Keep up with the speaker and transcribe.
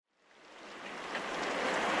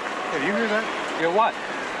Did you hear that? Hear what?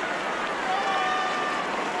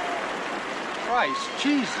 Christ,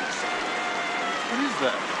 Jesus. What is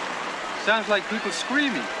that? Sounds like people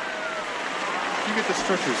screaming. You get the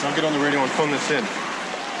stretchers. I'll get on the radio and phone this in.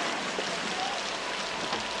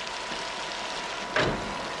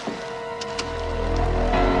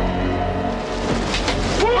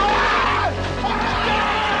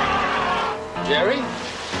 Jerry?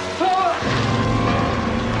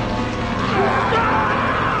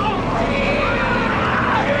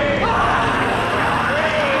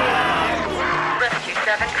 Rescue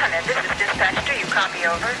 7, come in. This is dispatch. Do you copy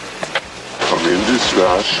over? Come in,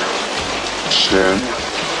 dispatch. Send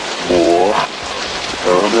more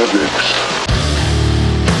paramedics.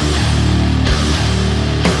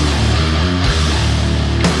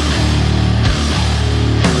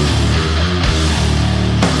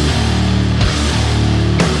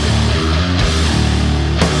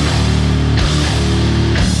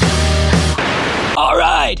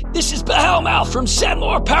 This is Behelmouth from Send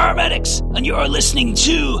More Paramedics, and you're listening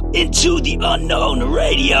to Into the Unknown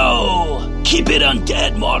Radio. Keep it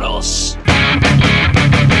undead, mortals.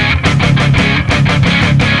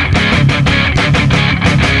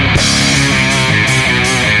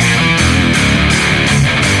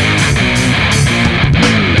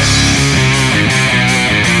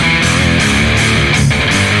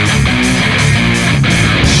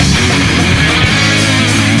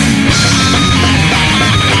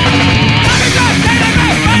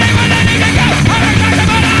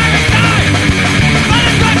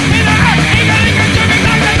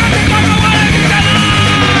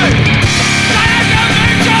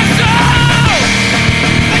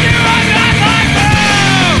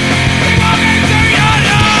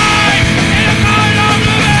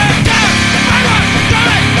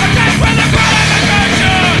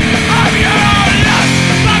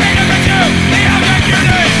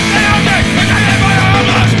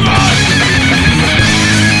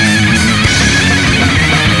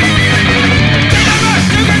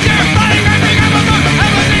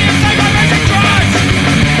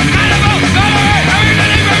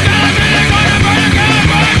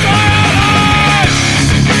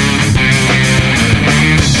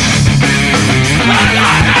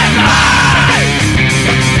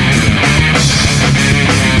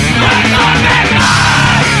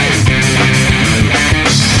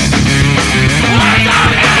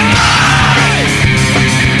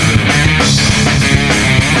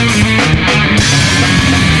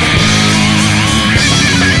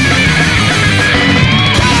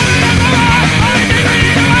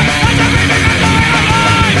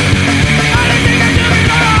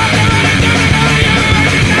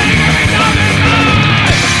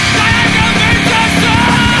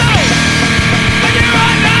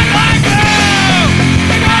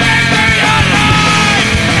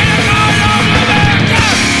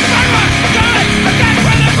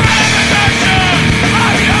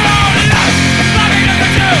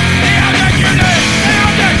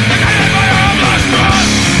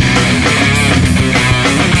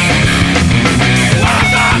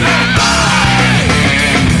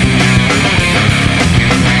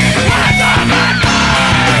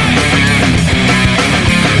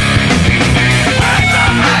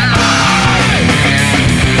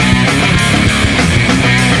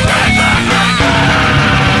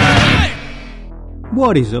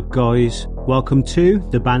 What is up, guys? Welcome to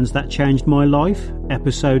The Bands That Changed My Life,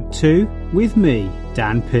 Episode 2, with me,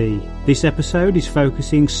 Dan P. This episode is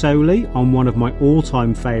focusing solely on one of my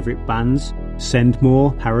all-time favourite bands, Send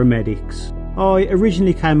More Paramedics. I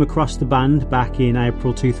originally came across the band back in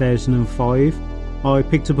April 2005. I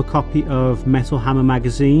picked up a copy of Metal Hammer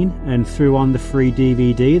magazine and threw on the free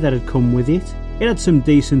DVD that had come with it. It had some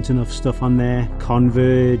decent enough stuff on there: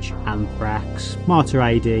 Converge, Anthrax, Martyr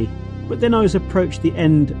AD. But then I was approached the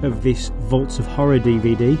end of this Vaults of Horror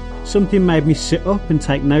DVD. Something made me sit up and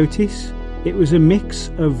take notice. It was a mix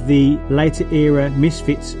of the later era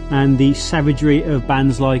Misfits and the savagery of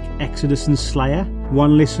bands like Exodus and Slayer.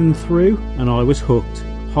 One listen through and I was hooked.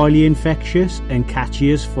 Highly infectious and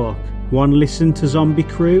catchy as fuck. One listen to Zombie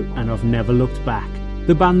Crew and I've never looked back.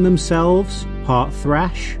 The band themselves, part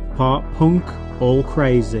thrash, part punk, all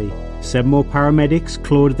crazy. Send More Paramedics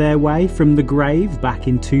clawed their way from the grave back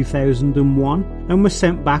in 2001 and were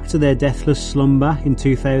sent back to their deathless slumber in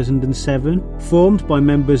 2007. Formed by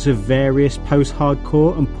members of various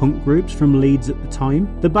post-hardcore and punk groups from Leeds at the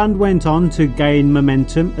time, the band went on to gain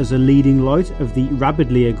momentum as a leading light of the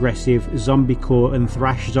rabidly aggressive Zombiecore and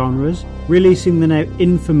thrash genres, releasing the now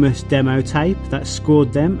infamous demo tape that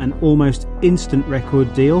scored them an almost instant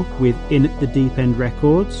record deal with In at the Deep End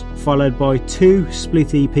Records, followed by 2 split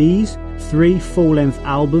EPs, 3 full-length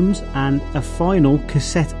albums and a final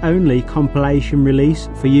cassette-only compilation release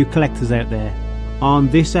for you collectors out there. On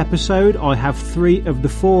this episode, I have 3 of the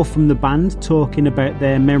 4 from the band talking about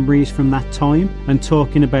their memories from that time and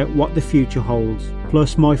talking about what the future holds.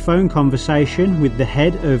 Plus my phone conversation with the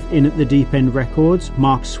head of In at the Deep End Records,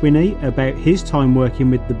 Mark Swinney, about his time working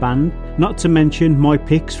with the band, not to mention my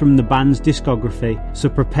picks from the band's discography, so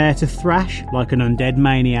prepare to thrash like an undead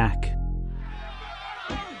maniac.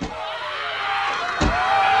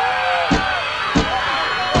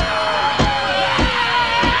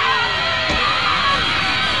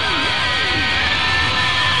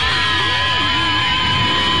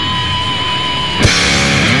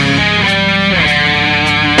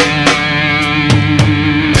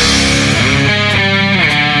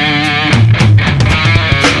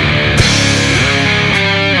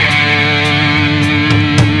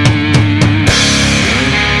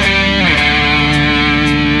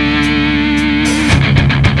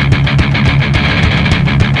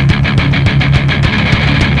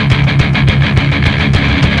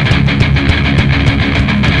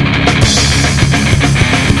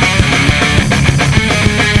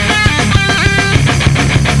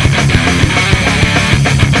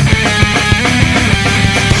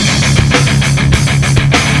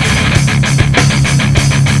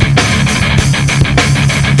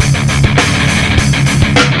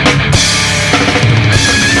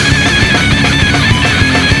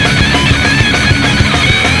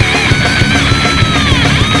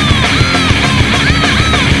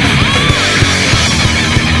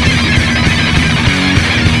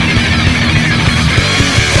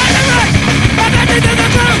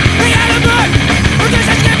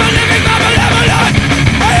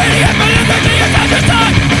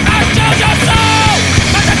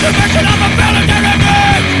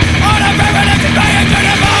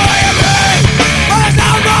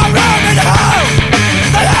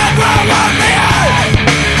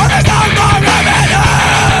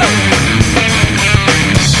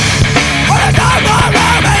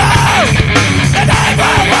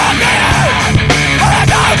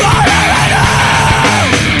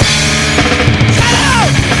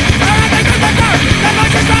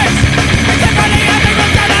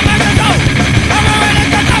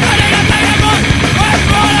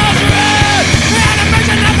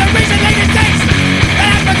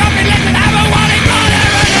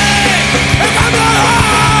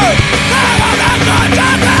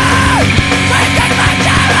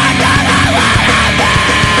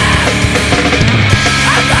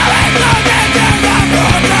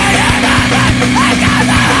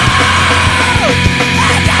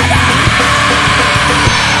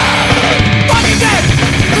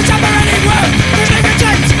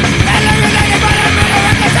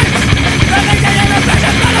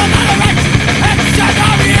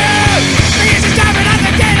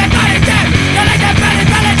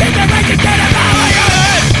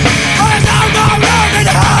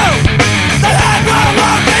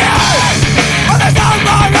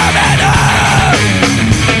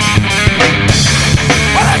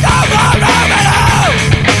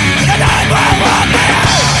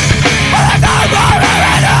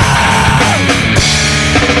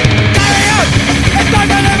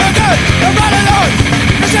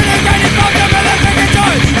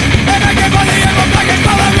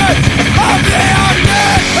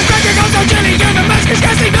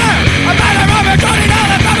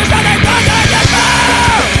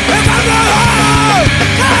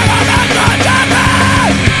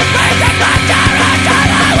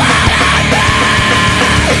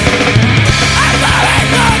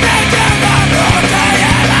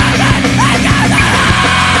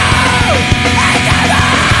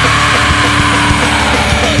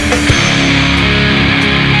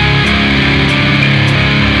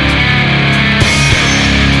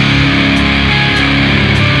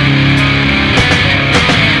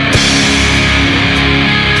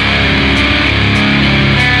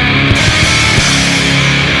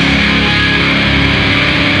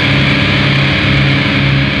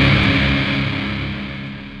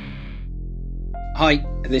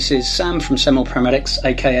 This is Sam from More Paramedics,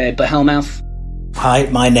 aka Behelmouth. Hi,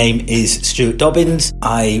 my name is Stuart Dobbins.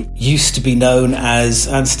 I used to be known as,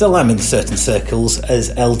 and still am in certain circles, as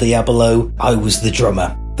El Diablo. I was the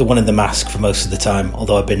drummer, the one in the mask for most of the time,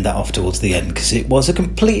 although I binned that off towards the end because it was a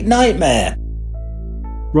complete nightmare.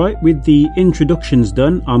 Right, with the introductions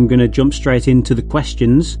done, I'm going to jump straight into the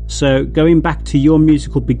questions. So, going back to your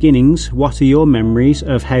musical beginnings, what are your memories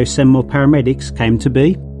of how More Paramedics came to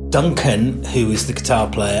be? Duncan, who is the guitar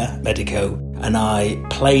player, Medico, and I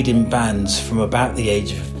played in bands from about the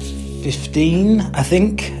age of 15, I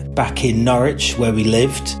think, back in Norwich, where we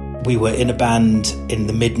lived. We were in a band in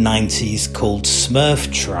the mid-90s called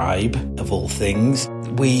Smurf Tribe, of all things.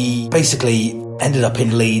 We basically ended up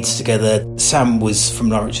in Leeds together. Sam was from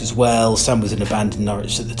Norwich as well. Sam was in a band in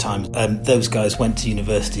Norwich at the time. Those guys went to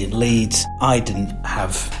university in Leeds. I didn't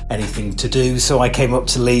have anything to do, so I came up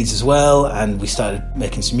to Leeds as well, and we started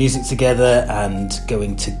making some music together and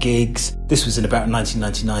going to gigs. This was in about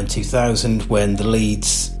 1999-2000, when the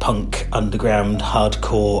Leeds punk, underground,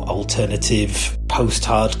 hardcore, alternative,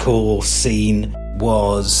 post-hardcore scene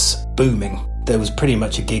was booming. There was pretty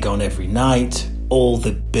much a gig on every night. All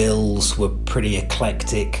the bills were pretty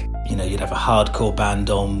eclectic. You know, you'd have a hardcore band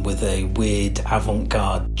on with a weird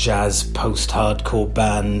avant-garde jazz post-hardcore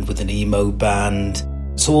band with an emo band.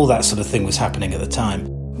 So all that sort of thing was happening at the time.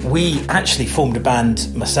 We actually formed a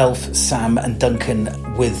band, myself, Sam and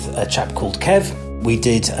Duncan, with a chap called Kev. We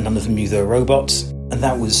did None of Them Knew They Were Robots, and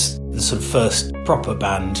that was the sort of first proper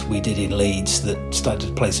band we did in Leeds that started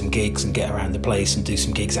to play some gigs and get around the place and do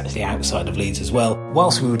some gigs actually outside of Leeds as well.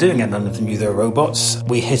 Whilst we were doing None of Them Knew They Were Robots,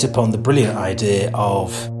 we hit upon the brilliant idea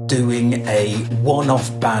of doing a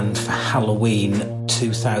one-off band for Halloween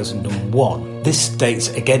 2001. This dates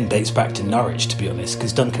back to Norwich, to be honest,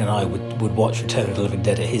 because Duncan and I would watch Return of the Living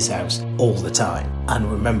Dead at his house all the time. And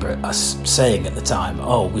remember us saying at the time,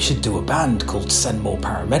 oh, we should do a band called Send More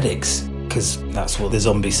Paramedics, because that's what the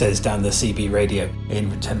zombie says down the CB radio in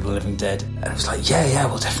Return of the Living Dead. And I was like, yeah,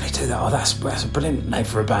 we'll definitely do that. Oh, that's a brilliant name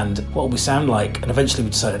for a band. What will we sound like? And eventually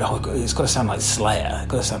we decided, it's got to sound like Slayer.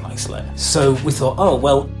 So we thought, oh,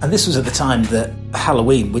 well, and this was at the time that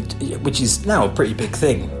Halloween, which is now a pretty big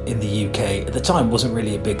thing in the UK, at the time wasn't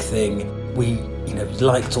really a big thing. We,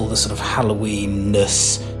 liked all the sort of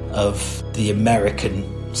Halloween-ness of the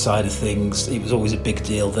American side of things. It was always a big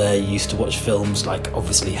deal there. You used to watch films like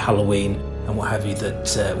obviously Halloween and what have you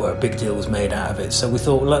that where a big deal was made out of it. So we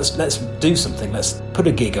thought, well, let's do something. Let's put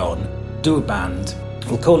a gig on, do a band.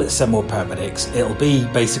 We'll call it Send More Paramedics. It'll be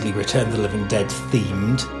basically Return of the Living Dead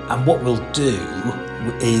themed. And what we'll do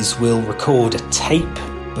is we'll record a tape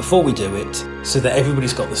before we do it so that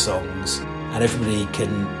everybody's got the songs and everybody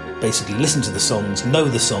can basically listen to the songs, know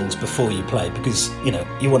the songs before you play, because,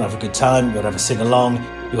 you want to have a good time, you want to have a sing-along,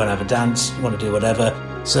 you want to have a dance, you want to do whatever.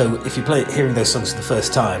 So if you play hearing those songs for the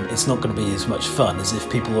first time, it's not going to be as much fun as if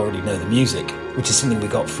people already know the music, which is something we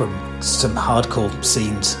got from some hardcore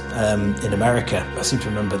scenes in America. I seem to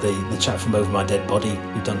remember the chap from Over My Dead Body,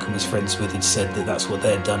 who Duncan was friends with, had said that that's what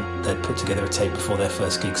they'd done. They'd put together a tape before their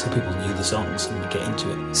first gig so people knew the songs and would get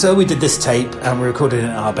into it. So we did this tape and we recorded it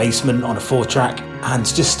in our basement on a 4-track and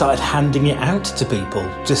just started handing it out to people,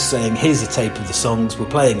 just saying, here's a tape of the songs we're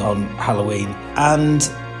playing on Halloween. And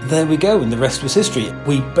there we go, and the rest was history.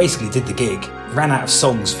 We basically did the gig, ran out of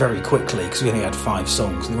songs very quickly because we only had 5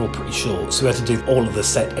 songs and they're all pretty short, so we had to do all of the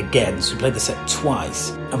set again. So we played the set twice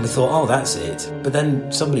and we thought, oh, that's it. But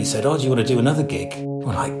then somebody said, oh, do you want to do another gig?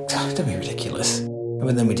 We're like, don't be ridiculous.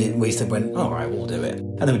 And then we went, all right, we'll do it.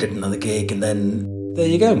 And then we did another gig, and then there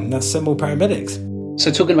you go, that's Send More Paramedics. So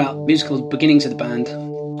talking about musical beginnings of the band,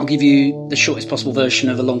 I'll give you the shortest possible version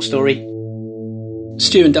of a long story.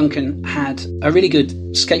 Stuart and Duncan had a really good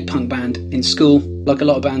skate punk band in school. Like a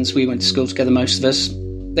lot of bands, we went to school together, most of us.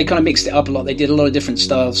 They kind of mixed it up a lot. They did a lot of different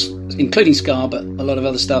styles, including ska, but a lot of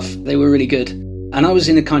other stuff. They were really good. And I was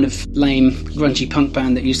in a kind of lame, grungy punk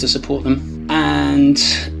band that used to support them. And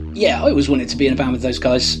yeah, I always wanted to be in a band with those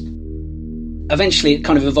guys. Eventually, it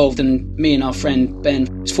kind of evolved, and me and our friend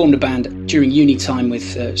Ben formed a band during uni time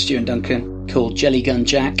with Stuart and Duncan called Jelly Gun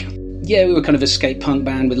Jack. Yeah, we were kind of a skate punk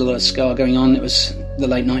band with a lot of ska going on. It was the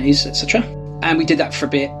late 90s, etc. And we did that for a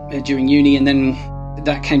bit during uni, and then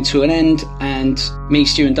that came to an end, and me,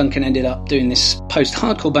 Stu and Duncan ended up doing this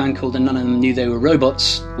post-hardcore band called None of Them Knew They Were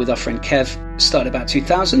Robots with our friend Kev. Started about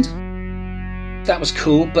 2000. That was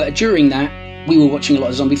cool, but during that we were watching a lot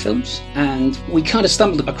of zombie films, and we kind of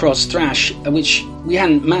stumbled across thrash, which we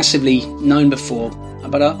hadn't massively known before.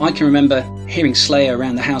 But I can remember hearing Slayer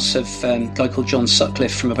around the house of a guy called John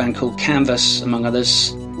Sutcliffe from a band called Canvas, among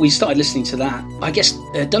others. We started listening to that. I guess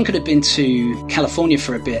Duncan had been to California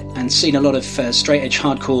for a bit and seen a lot of straight-edge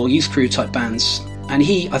hardcore youth crew type bands. And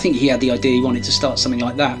I think he had the idea he wanted to start something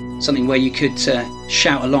like that, something where you could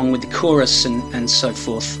shout along with the chorus and so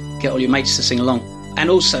forth, get all your mates to sing along. And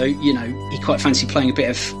also, he quite fancied playing a bit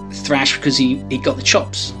of thrash because he got the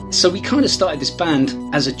chops. So we kind of started this band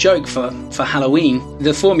as a joke for Halloween.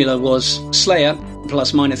 The formula was Slayer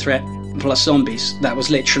plus Minor Threat plus zombies. That was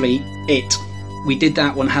literally it. We did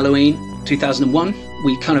that on Halloween 2001.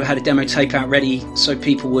 We kind of had a demo tape out ready so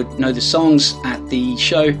people would know the songs at the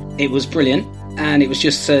show. It was brilliant. And it was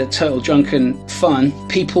just total drunken fun.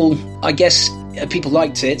 People, I guess, people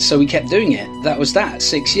liked it, so we kept doing it. That was that.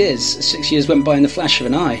 6 years. 6 years went by in the flash of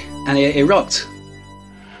an eye, and it rocked.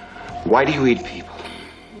 Why do you eat people?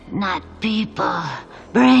 Not people.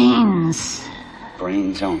 Brains.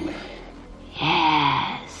 Brains only?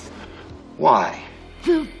 Yes. Why?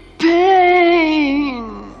 The pain.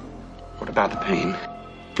 What about the pain?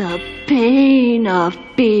 The pain of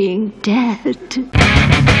being dead.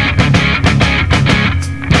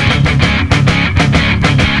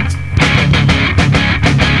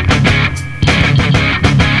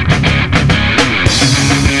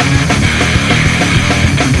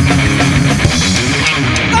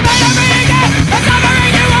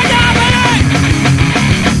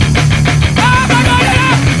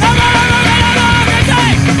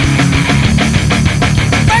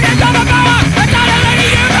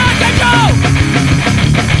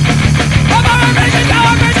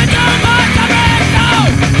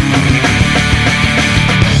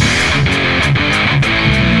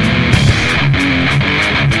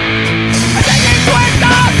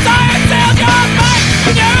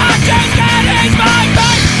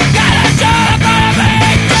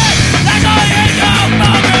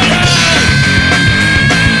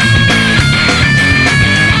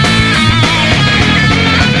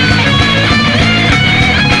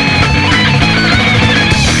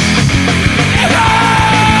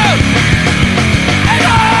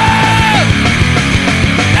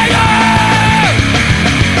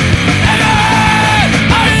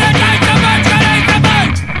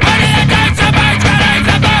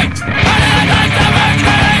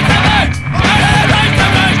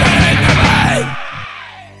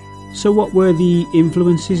 So what were the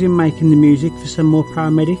influences in making the music for some More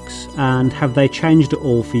Paramedics, and have they changed at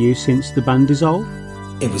all for you since the band dissolved?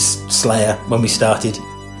 It was Slayer when we started.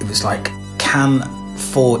 It was like, can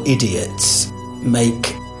 4 idiots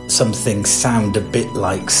make something sound a bit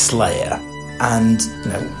like Slayer? And,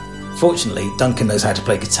 fortunately, Duncan knows how to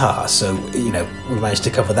play guitar, so, we managed to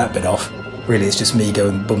cover that bit off. Really, it's just me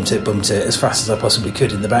going bump it as fast as I possibly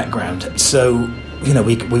could in the background. So, we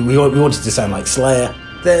wanted to sound like Slayer.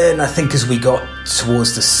 Then I think as we got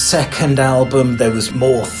towards the second album, there was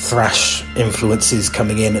more thrash influences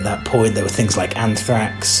coming in at that point. There were things like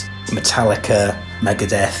Anthrax, Metallica,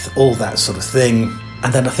 Megadeth, all that sort of thing.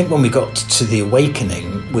 And then I think when we got to The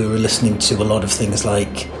Awakening, we were listening to a lot of things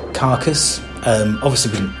like Carcass.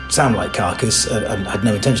 Obviously we didn't sound like Carcass, and had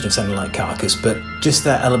no intention of sounding like Carcass, but just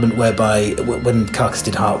that element whereby when Carcass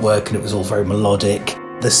did Heartwork and it was all very melodic,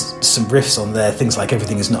 there's some riffs on there, things like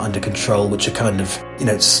Everything Is Not Under Control, which are kind of,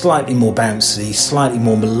 slightly more bouncy, slightly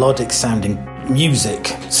more melodic sounding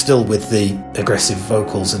music, still with the aggressive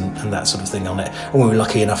vocals and that sort of thing on it. And we were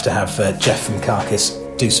lucky enough to have Jeff from Carcass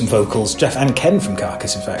do some vocals, Jeff and Ken from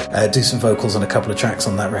Carcass, in fact, do some vocals on a couple of tracks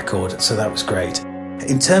on that record, so that was great.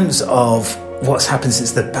 In terms of what's happened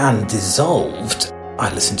since the band dissolved,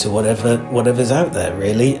 I listen to whatever's out there,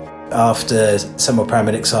 really. After some More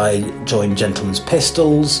Paramedics, I joined Gentleman's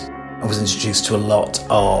Pistols. I was introduced to a lot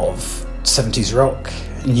of 70s rock,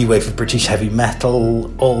 new wave of British heavy metal,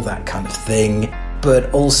 all that kind of thing. But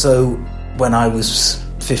also, when I was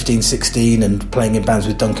 15, 16 and playing in bands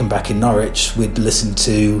with Duncan back in Norwich, we'd listen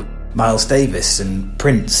to Miles Davis and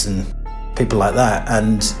Prince and people like that.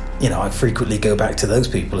 And, I frequently go back to those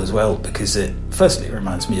people as well, because it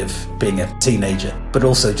reminds me of being a teenager, but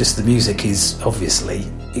also just the music is obviously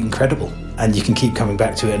incredible, and you can keep coming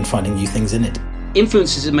back to it and finding new things in it.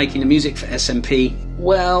 Influences of making the music for SMP.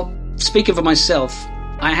 Well, speaking for myself,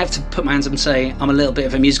 I have to put my hands up and say I'm a little bit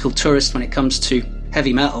of a musical tourist when it comes to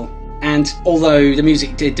heavy metal. And although the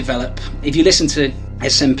music did develop, if you listen to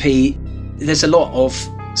SMP, there's a lot of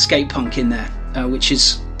skate punk in there, which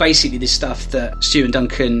is basically the stuff that Stuart and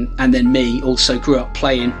Duncan and then me also grew up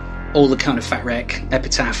playing, all the kind of Fat Wreck,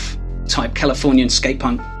 Epitaph type Californian skate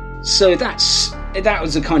punk. So that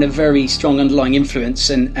was a kind of very strong underlying influence,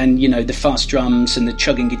 and the fast drums and the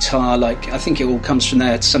chugging guitar, I think it all comes from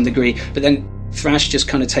there to some degree, but then thrash just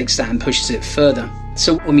kind of takes that and pushes it further.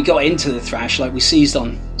 So when we got into the thrash, we seized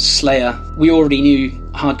on Slayer. We already knew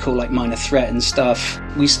hardcore like Minor Threat and stuff.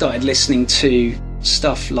 We started listening to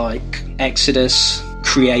stuff like Exodus,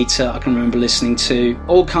 Creator, I can remember listening to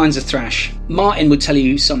all kinds of thrash. Martin would tell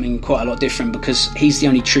you something quite a lot different, because he's the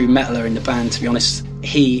only true metaler in the band, to be honest.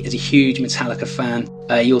 He is a huge Metallica fan.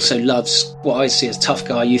 He also loves what I see as tough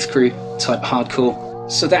guy, youth crew type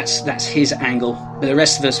hardcore. So that's his angle. But the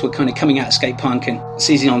rest of us were kind of coming out of skate punk and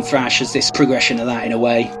seizing on thrash as this progression of that in a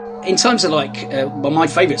way. In terms of my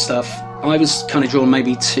favourite stuff, I was kind of drawn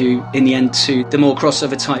maybe in the end to the more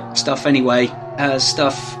crossover type stuff anyway.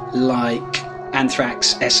 Stuff like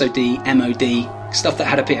Anthrax, SOD, MOD, stuff that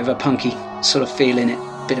had a bit of a punky sort of feel in it,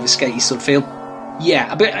 a bit of a skatey sort of feel.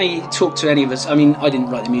 Yeah, but I talked to any of us. I mean, I didn't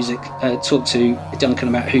write the music. Talked to Duncan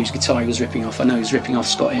about whose guitar he was ripping off. I know he was ripping off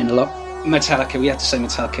Scott Ian a lot. Metallica, we had to say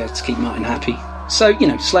Metallica to keep Martin happy. So,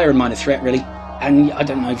 Slayer and Minor Threat, really. And I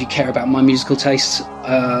don't know if you care about my musical tastes.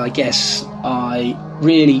 I guess I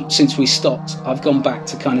really, since we stopped, I've gone back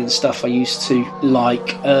to kind of the stuff I used to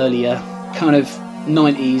like earlier. Kind of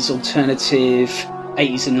 90s alternative,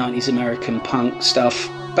 80s and 90s American punk stuff.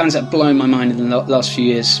 Bands that have blown my mind in the last few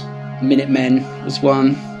years. Minutemen was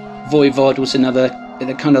one. Voivod was another.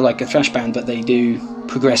 They're kind of like a thrash band, but they do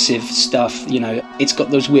progressive stuff. It's got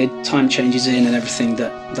those weird time changes in and everything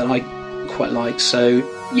that I quite like. So,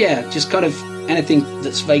 yeah, just kind of anything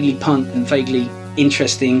that's vaguely punk and vaguely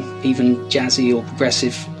interesting, even jazzy or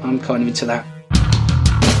progressive, I'm kind of into that.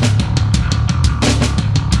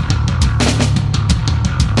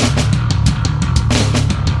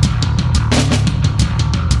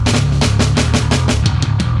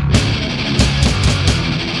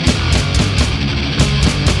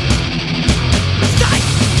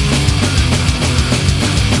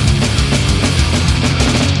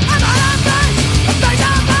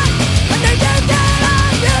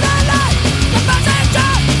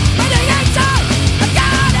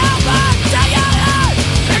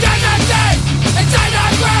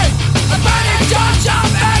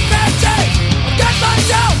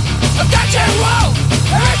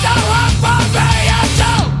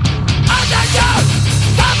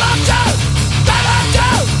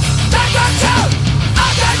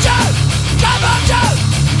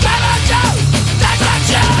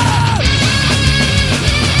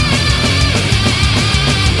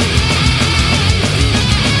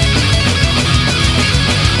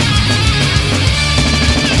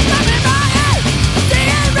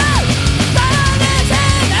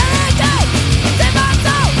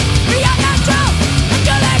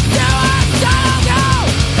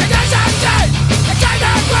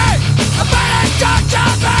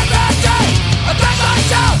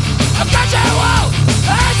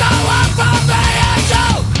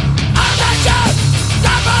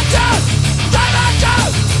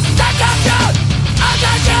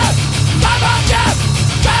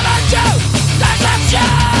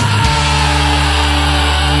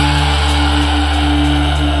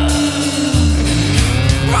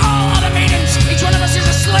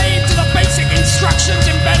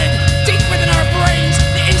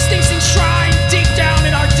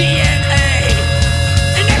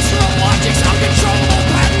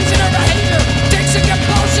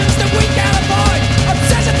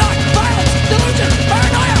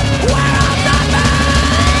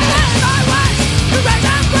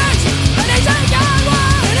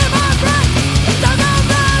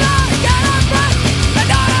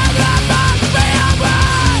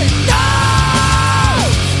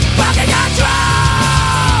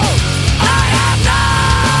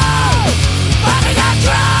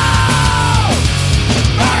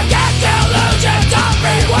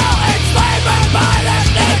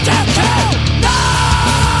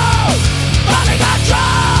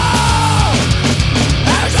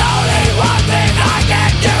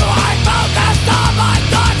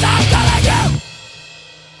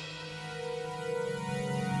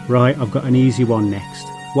 Right, I've got an easy one next.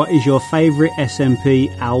 What is your favourite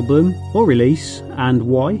SMP album or release, and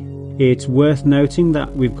why? It's worth noting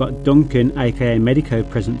that we've got Duncan, aka Medico,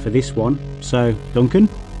 present for this one. So, Duncan?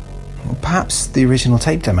 Well, perhaps the original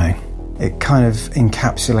tape demo. It kind of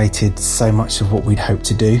encapsulated so much of what we'd hoped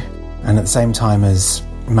to do, and at the same time as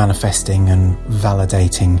manifesting and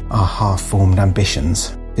validating our half-formed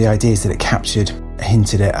ambitions, the ideas that it captured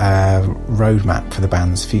hinted at a roadmap for the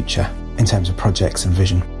band's future in terms of projects and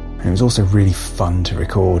vision. And it was also really fun to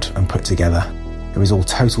record and put together. It was all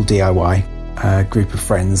total DIY, a group of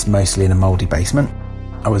friends, mostly in a mouldy basement.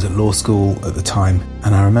 I was at law school at the time,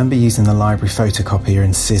 and I remember using the library photocopier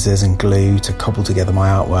and scissors and glue to cobble together my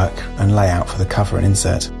artwork and layout for the cover and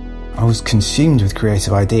insert. I was consumed with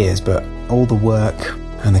creative ideas, but all the work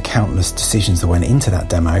and the countless decisions that went into that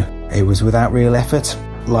demo, it was without real effort,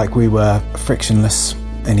 like we were frictionless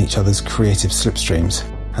in each other's creative slipstreams.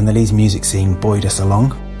 And the Leeds music scene buoyed us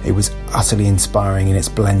along. It was utterly inspiring in its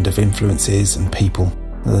blend of influences and people.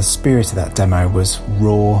 The spirit of that demo was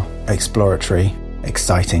raw, exploratory,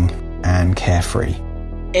 exciting, and carefree.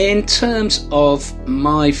 In terms of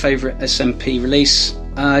my favourite SMP release,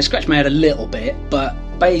 I scratched my head a little bit, but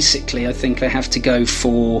basically I think I have to go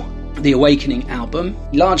for the Awakening album,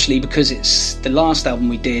 largely because it's the last album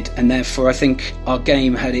we did, and therefore I think our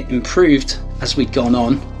game had improved as we'd gone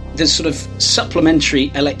on. The sort of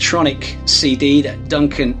supplementary electronic CD that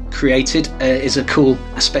Duncan created is a cool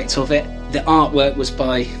aspect of it. The artwork was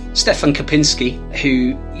by Stefan Kopinski,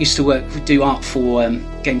 who used to do art for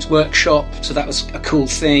Games Workshop, so that was a cool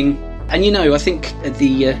thing. And I think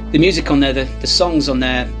the music on there, the songs on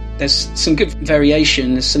there, there's some good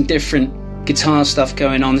variation, there's some different guitar stuff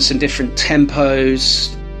going on, there's some different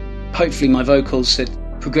tempos. Hopefully my vocals had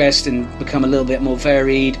progressed and become a little bit more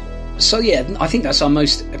varied. So yeah, I think that's our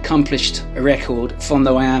most accomplished record, fond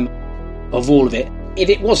though I am of all of it. If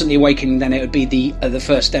it wasn't The Awakening, then it would be the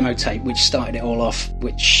first demo tape, which started it all off,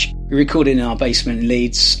 which we recorded in our basement in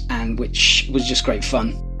Leeds, and which was just great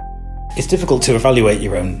fun. It's difficult to evaluate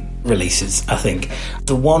your own releases, I think.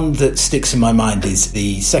 The one that sticks in my mind is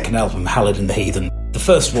the second album, Hallowed And The Heathen. The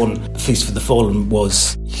first one, Feast for the Fallen,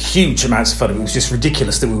 was huge amounts of fun. It was just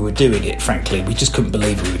ridiculous that we were doing it, frankly. We just couldn't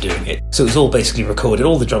believe we were doing it. So it was all basically recorded.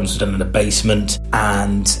 All the drums were done in a basement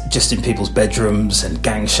and just in people's bedrooms, and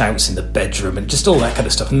gang shouts in the bedroom and just all that kind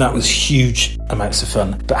of stuff. And that was huge amounts of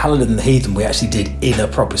fun. But Hallowed And The Heathen we actually did in a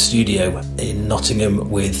proper studio in Nottingham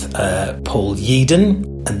with Paul Yeadon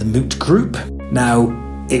and the Moot Group. Now,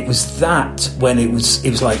 it was that when it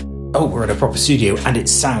was like, oh, we're in a proper studio, and it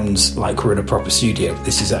sounds like we're in a proper studio.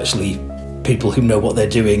 This is actually people who know what they're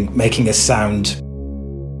doing, making us sound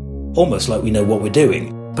almost like we know what we're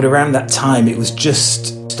doing. But around that time, it was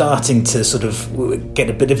just starting to sort of get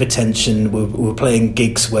a bit of attention. We were playing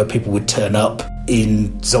gigs where people would turn up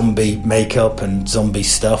in zombie makeup and zombie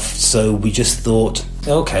stuff. So we just thought,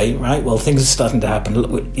 okay, right, well, things are starting to happen.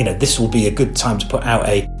 Look, this will be a good time to put out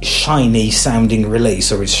a shiny sounding release,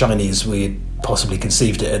 or as shiny as we had possibly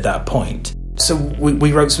conceived it at that point. So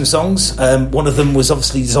we wrote some songs. One of them was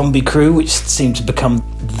obviously Zombie Crew, which seemed to become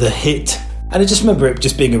the hit. And I just remember it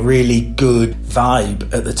just being a really good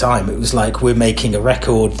vibe at the time. It was like, we're making a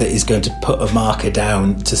record that is going to put a marker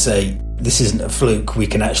down to say, this isn't a fluke, we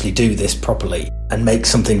can actually do this properly and make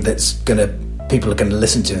something that's people are going to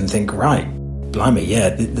listen to and think, right, blimey, yeah,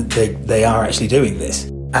 they are actually doing this.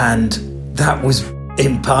 And that was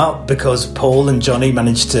in part because Paul and Johnny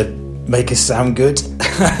managed to make us sound good.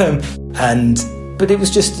 But it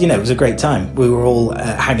was just, it was a great time. We were all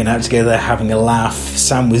hanging out together, having a laugh.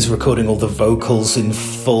 Sam was recording all the vocals in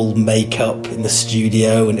full makeup in the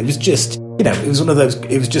studio, and it was just, it was one of those,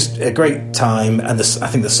 it was just a great time. And I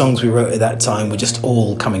think the songs we wrote at that time were just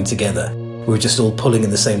all coming together. We were just all pulling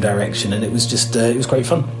in the same direction, and it was just, it was great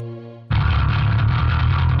fun.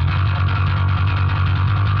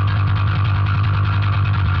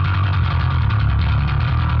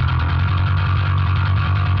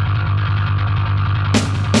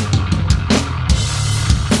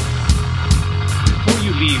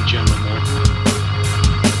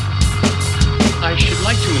 I should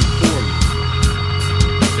like to inform you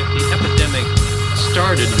that the epidemic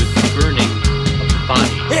started with the burning of the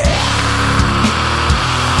body.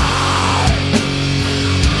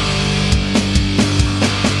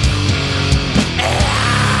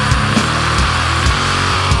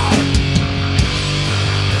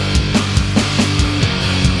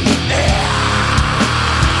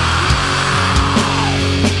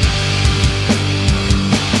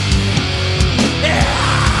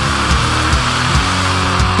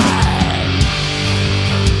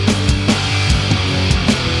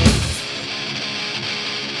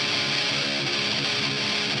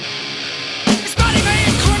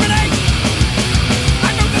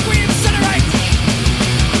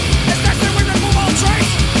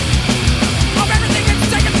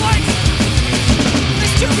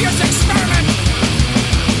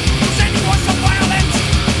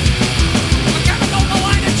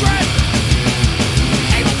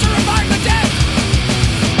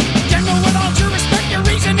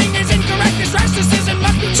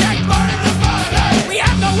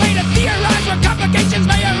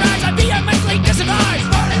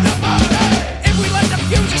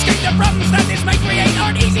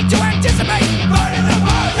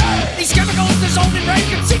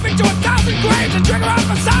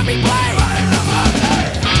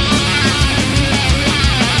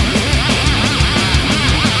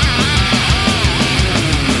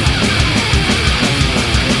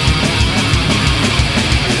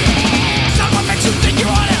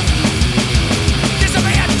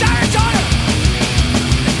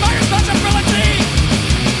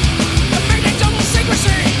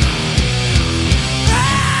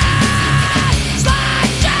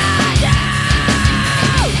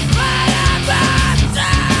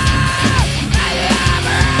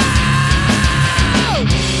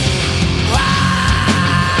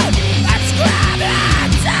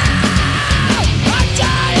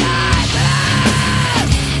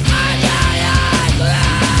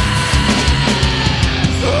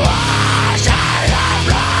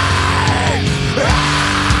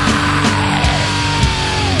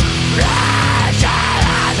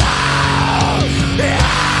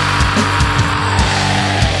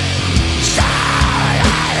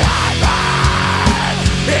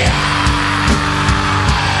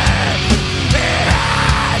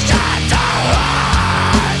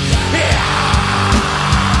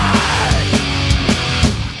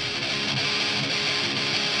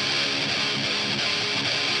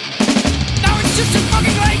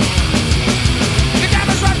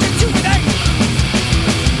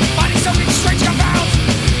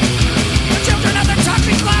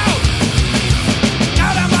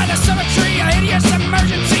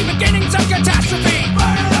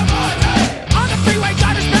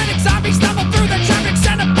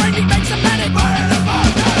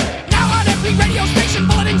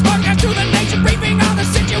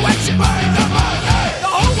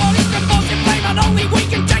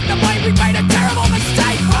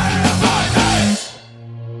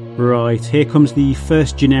 Right, here comes the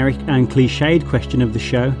first generic and cliched question of the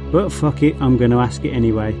show, but fuck it, I'm going to ask it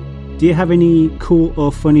anyway. Do you have any cool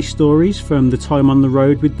or funny stories from the time on the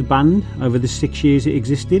road with the band over the 6 years it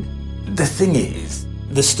existed? The thing is,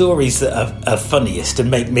 the stories that are funniest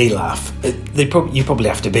and make me laugh, you probably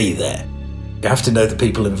have to be there. You have to know the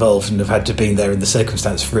people involved and have had to be there in the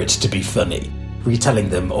circumstance for it to be funny. Retelling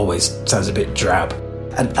them always sounds a bit drab.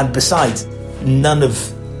 And besides, none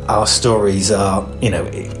of our stories are,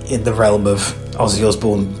 in the realm of Ozzy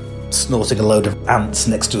Osbourne snorting a load of ants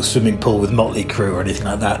next to a swimming pool with Motley Crue or anything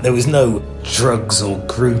like that. There was no drugs or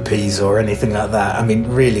groupies or anything like that. I mean,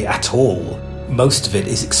 really, at all. Most of it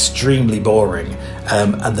is extremely boring,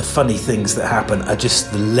 and the funny things that happen are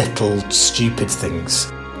just the little stupid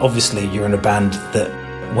things. Obviously, you're in a band that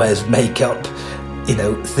wears makeup.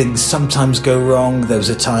 Things sometimes go wrong. There was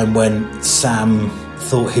a time when Sam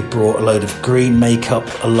thought he'd brought a load of green makeup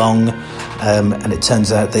along, and it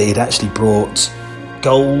turns out that he'd actually brought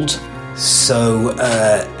gold. So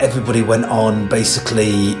everybody went on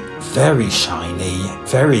basically very shiny,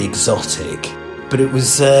 very exotic, but it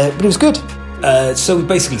was good. So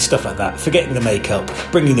basically stuff like that, forgetting the makeup,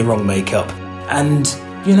 bringing the wrong makeup, and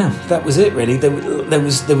that was it really. There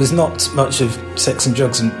was not much of sex and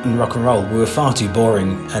drugs and rock and roll. We were far too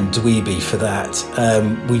boring and dweeby for that.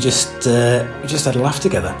 We just had a laugh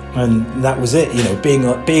together, and that was it. Being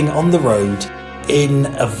on the road in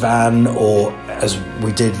a van, or as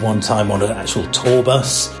we did one time on an actual tour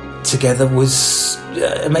bus together, was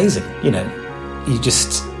amazing. You're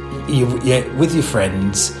with your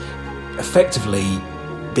friends, effectively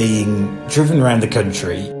being driven around the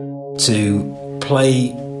country to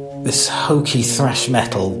play this hokey thrash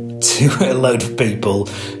metal to a load of people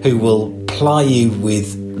who will ply you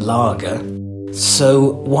with lager.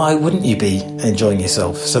 So why wouldn't you be enjoying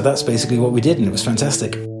yourself? So that's basically what we did, and it was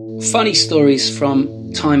fantastic. Funny stories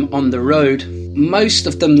from time on the road. Most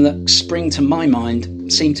of them that spring to my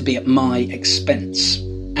mind seem to be at my expense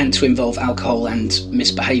and to involve alcohol and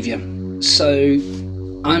misbehaviour. So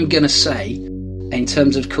I'm going to say, in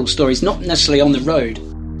terms of cool stories, not necessarily on the road,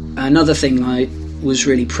 another thing I was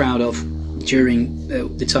really proud of during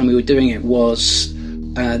the time we were doing it was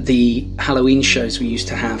the Halloween shows we used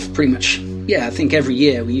to have. Pretty much, I think every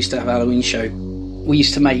year we used to have a Halloween show. We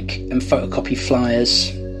used to make and photocopy flyers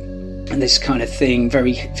and this kind of thing,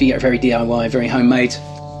 very DIY, very homemade.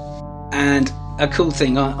 And a cool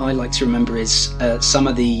thing I like to remember is some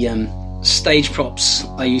of the stage props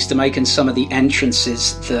I used to make and some of the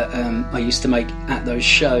entrances that I used to make at those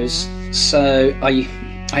shows. So I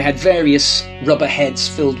had various rubber heads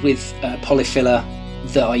filled with polyfiller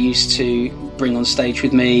that I used to bring on stage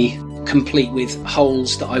with me, complete with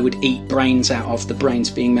holes that I would eat brains out of, the brains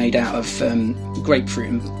being made out of grapefruit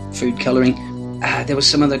and food colouring. There was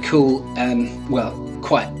some other cool,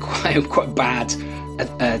 quite bad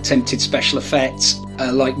attempted special effects.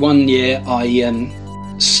 Like one year I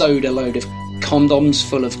sewed a load of condoms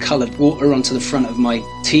full of coloured water onto the front of my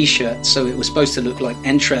t-shirt, so it was supposed to look like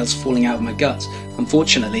entrails falling out of my guts.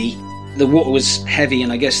 Unfortunately, the water was heavy,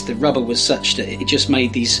 and I guess the rubber was such that it just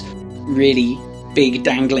made these really big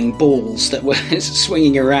dangling balls that were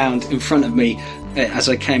swinging around in front of me as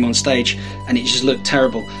I came on stage, and it just looked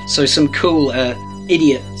terrible. So some cool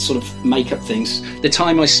idiot sort of makeup things. The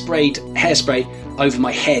time I sprayed hairspray over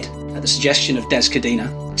my head at the suggestion of Des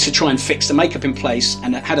Cadena to try and fix the makeup in place,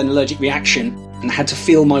 and had an allergic reaction and had to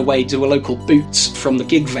feel my way to a local Boots from the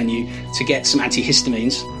gig venue to get some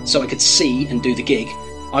antihistamines so I could see and do the gig.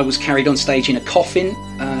 I was carried on stage in a coffin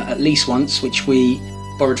at least once, which we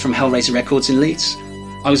borrowed from Hellraiser Records in Leeds.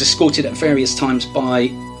 I was escorted at various times by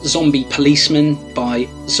zombie policemen, by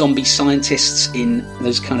zombie scientists in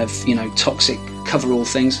those kind of, toxic coverall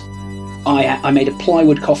things. I made a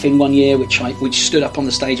plywood coffin one year, which stood up on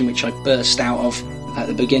the stage and which I burst out of at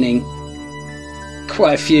the beginning.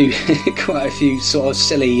 Quite a few sort of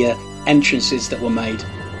silly entrances that were made.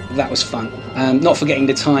 That was fun. Not forgetting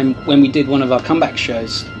the time when we did one of our comeback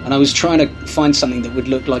shows, and I was trying to find something that would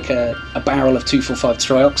look like a barrel of 245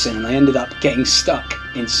 Trioxin, and I ended up getting stuck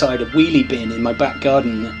inside a wheelie bin in my back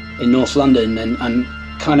garden in North London, and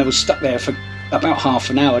kind of was stuck there for about half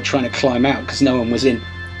an hour trying to climb out because no one was in.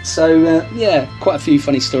 So quite a few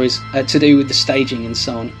funny stories to do with the staging and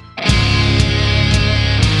so on.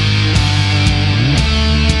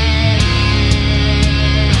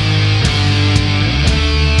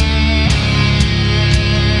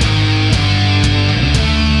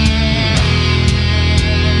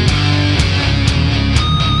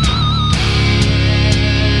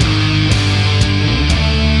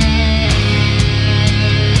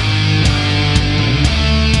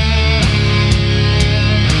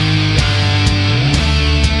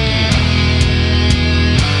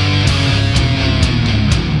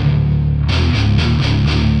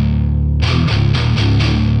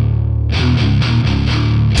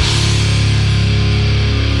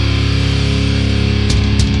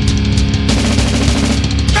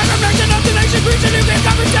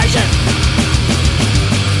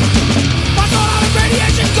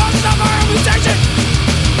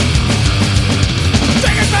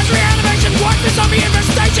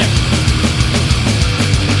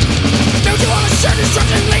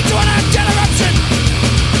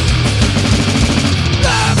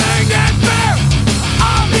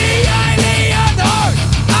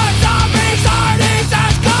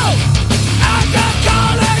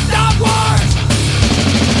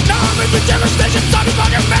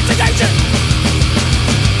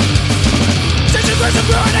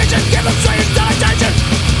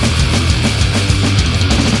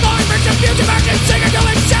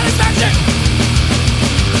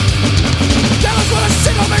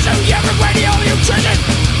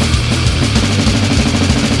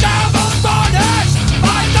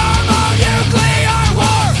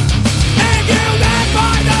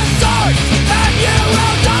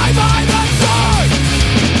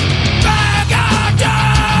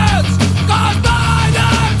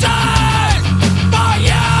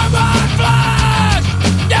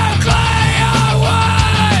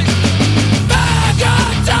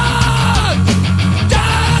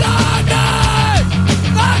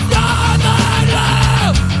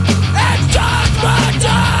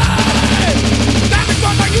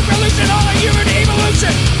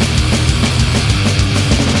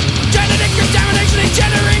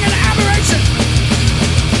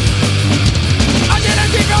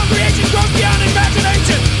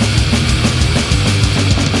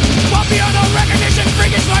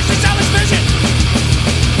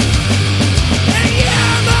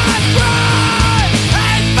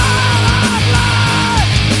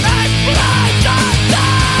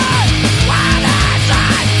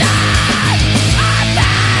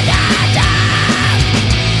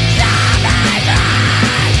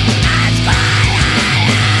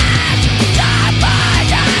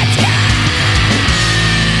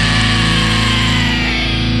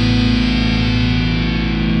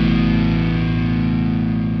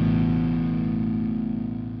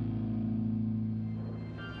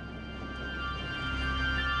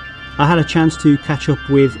 I had a chance to catch up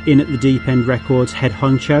with In at the Deep End Records head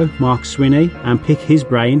honcho, Mark Swinney, and pick his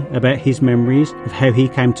brain about his memories of how he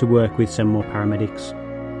came to work with some More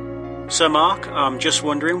Paramedics. So Mark, I'm just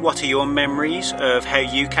wondering, what are your memories of how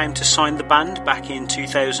you came to sign the band back in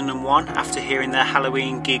 2001 after hearing their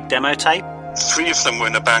Halloween gig demo tape? 3 of them were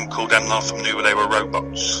in a band called And Laugh and Knew They Were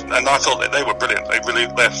Robots, and I thought that they were brilliant. They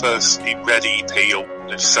released their first Red EP, or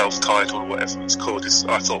self-titled, or whatever it's called,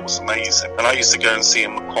 I thought was amazing. And I used to go and see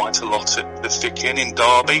them quite a lot at the Thick Inn in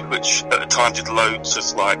Derby, which at the time did loads of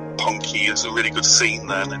like punky. There's a really good scene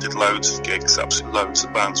there, and they did loads of gigs, absolutely loads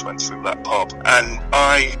of bands went through that pub. And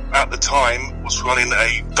I, at the time, was running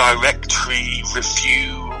a directory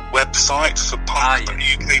review website for punk,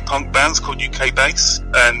 UK punk bands called UK Bass,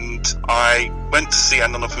 and I went to see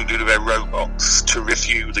And Laugh and Knew They Were Robots to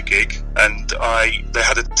review the gig, and they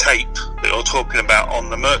had a tape that they were talking about on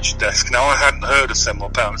the merch desk. Now I hadn't heard of More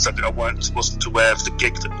Paramedics, I wasn't aware of the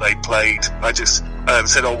gig that they played. I just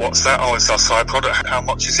said, "Oh, what's that? Oh, it's our side product. How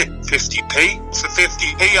much is it? 50p? For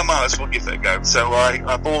 50p, I might as well give it a go." So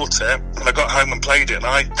I bought it, and I got home and played it, and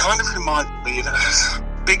I kind of reminded me that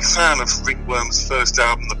big fan of Ringworm's first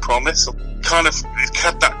album, The Promise. Kind of, it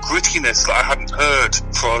kept that grittiness that I hadn't heard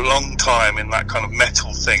for a long time in that kind of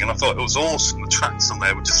metal thing, and I thought it was awesome. The tracks on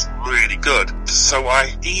there were just really good. So I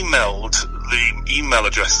emailed the email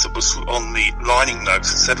address that was on the lining notes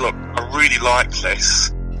and said, "Look, I really like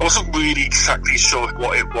this." I wasn't really exactly sure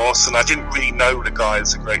what it was, and I didn't really know the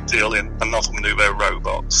guys a great deal in And Laugh and Knew They Were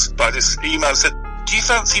Robots. But I just emailed and said, "Do you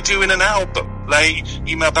fancy doing an album?" They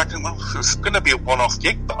emailed back and, "Well, it's going to be a one-off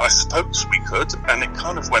gig, but I suppose we could." And it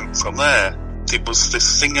kind of went from there. It was the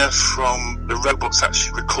singer from the Robots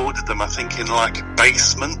actually recorded them, I think, in like a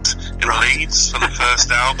basement in Leeds for the first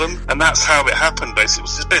album. And that's how it happened, basically. It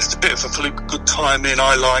was just a bit of a fluke, good timing.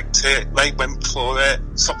 I liked it. They went for it.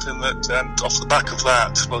 Something that, off the back of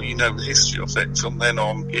that, well, you know the history of it. From then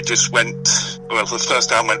on, it just went, well, the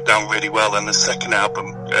first album went down really well, and the second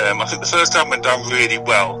album, I think the first album went down really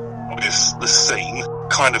well with the scene.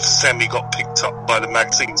 Kind of semi got picked up by the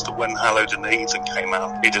magazines, but when Hallowed And The Heathen came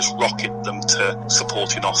out, it just rocketed them to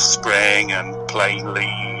supporting Offspring and playing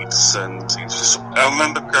Leeds, and it was just, I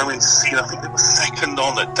remember going to see, I think it was second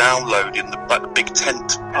on at Download in the big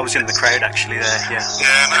tent. I was in the crowd actually there, yeah.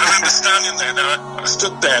 Yeah, and I remember standing there, and I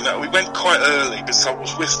stood there, and we went quite early because I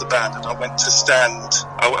was with the band, and I went to stand.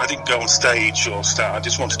 I didn't go on stage or stand, I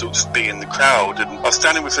just wanted to just be in the crowd, and I was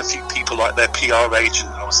standing with a few people, like their PR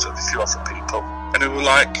agent, and I was with a few other people. And we were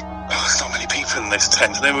like, "Oh, there's not many people in this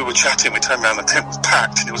tent." And then we were chatting, we turned around, the tent was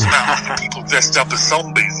packed, and it was about 50 people dressed up as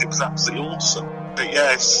zombies. It was absolutely awesome. But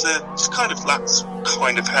yeah, it's kind of, that's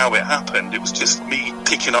kind of how it happened. It was just me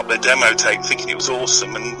picking up their demo tape, thinking it was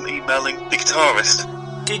awesome, and emailing the guitarist.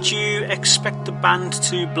 Did you expect the band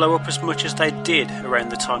to blow up as much as they did around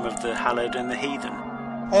the time of the Hallowed and the Heathen?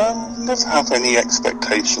 Never have any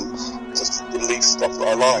expectations. Just release stuff that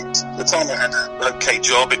I liked. At the time I had an okay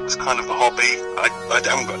job, it was kind of a hobby. I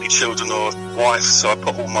haven't got any children or wife, so I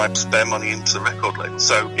put all my spare money into the record label.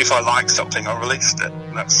 So if I liked something, I released it.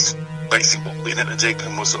 And that's basically what In at the Deep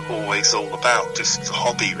End was always all about, just a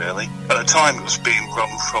hobby really. At the time it was being run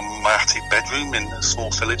from my attic bedroom in a small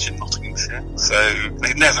village in Nottinghamshire, so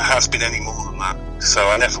it never has been any more than that. So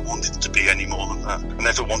I never wanted it to be any more than that. I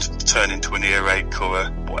never wanted to turn into an earache or a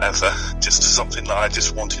whatever, just something that I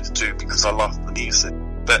just wanted to do because I loved the music.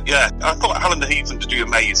 But yeah, I thought Hallowed and The Heathen to do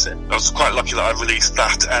amazing. I was quite lucky that I released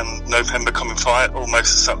that and November Coming Fire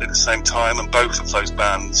almost exactly the same time, and both of those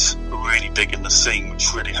bands were really big in the scene,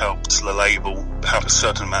 which really helped the label have a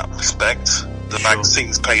certain amount of respect. The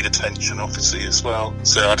magazines paid attention, obviously, as well.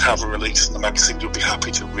 So I'd have a release in the magazine, you'll be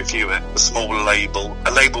happy to review it. A smaller label,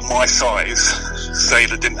 a label my size, say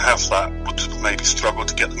that didn't have that, would maybe struggle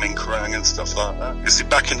to get them in Kerrang and stuff like that. Because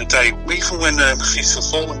back in the day, even when Feast of the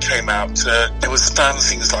Fallen came out, there was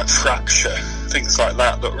fanzines like Fracture, things like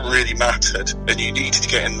that really mattered, and you needed to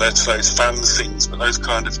get in there to those fanzines, but those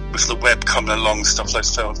kind of, with the web coming along, stuff,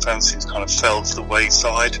 those fanzines kind of fell to the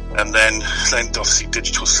wayside. And then obviously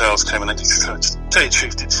digital sales came, and to tell you the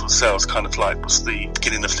truth, digital sales kind of like was the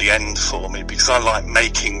beginning of the end for me, because I like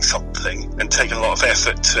making something and taking a lot of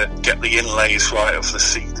effort to get the inlays right of the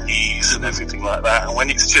CDs and everything like that, and when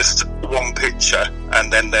it's just one picture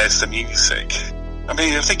and then there's the music, I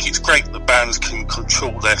mean, I think it's great that bands can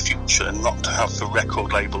control their future and not to have the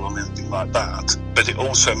record label or anything like that. But it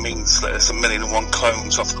also means that there's 1,000,001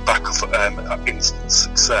 clones off the back of instant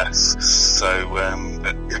success. So,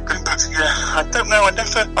 going back to, I don't know,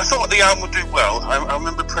 I thought the album would do well. I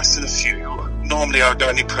remember pressing a few. Normally I would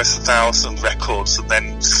only press 1,000 records and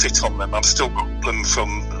then sit on them. I've still got them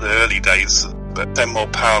from the early days. But then More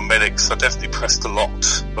Paramedics, I definitely pressed a lot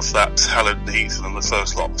of that Hallowed And The Heathen, and the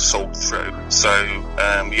first lot sold through. So,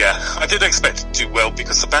 I did expect it to do well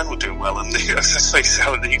because the band were doing well, and let's face it,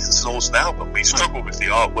 Hallowed And The Heathen's an awesome album. We struggled with the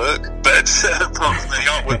artwork, but the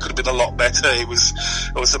artwork could have been a lot better. It was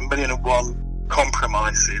a 1,000,001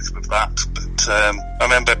 compromises with that, but I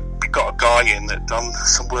remember we got a guy in that done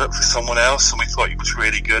some work for someone else, and we thought he was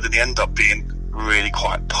really good, and he ended up being really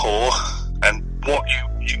quite poor. And what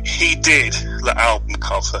he did the album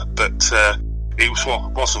cover, but it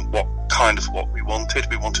wasn't what we wanted.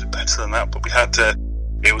 We wanted better than that, but we had to.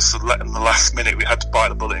 It was in the last minute we had to bite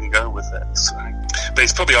the bullet and go with it. So, but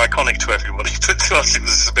it's probably iconic to everybody, but to us it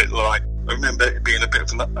was a bit like, I remember it being a bit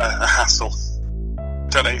of a hassle.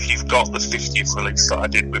 Don't know if you've got the 50th release that I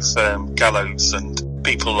did with Gallows and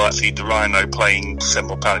people like Feed the Rhino playing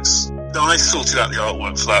More Paramedics. I sorted out the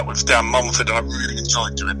artwork for that with Dan Mumford, and I really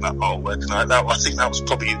enjoyed doing that artwork. And I think that was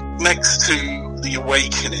probably, next to The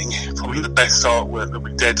Awakening, probably the best artwork that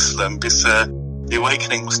we did for them, because The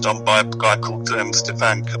Awakening was done by a guy called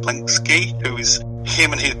Stefan Kaplinsky, who is,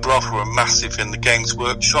 him and his brother were massive in the Games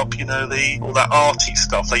Workshop, you know, all that arty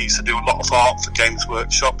stuff. They used to do a lot of art for Games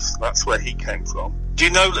Workshop, so that's where he came from. Do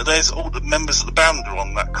you know that there's all the members of the band are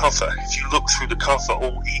on that cover? If you look through the cover,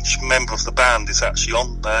 each member of the band is actually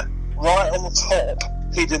on there. Right on the top,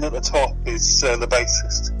 hidden at the top, is the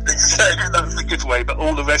bassist. That's the giveaway, but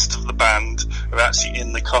all the rest of the band are actually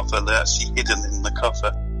in the cover. They're actually hidden in the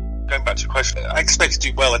cover. Going back to your question, I expected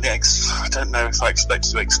to do well, and I don't know if I expected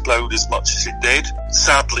to explode as much as it did.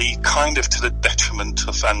 Sadly, kind of to the detriment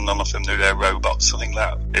of And None of Them Knew They're Robots. I think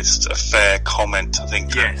that is a fair comment. I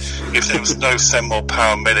think if there was no More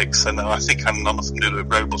Paramedics, then I think And None of Them Knew They're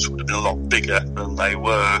Robots would have been a lot bigger than they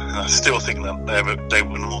were. And I still think that they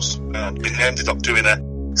were an awesome band. They ended up doing a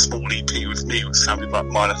small EP with me, which sounded like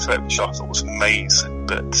Minor Threat, which I thought was amazing.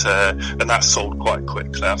 But and that sold quite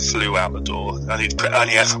quickly. That flew out the door. I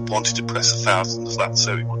only ever wanted to press 1,000 of that,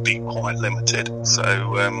 so it would be quite limited. So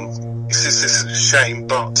this is a shame,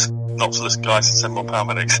 but not for the guys in More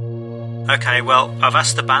Paramedics. Okay, well, I've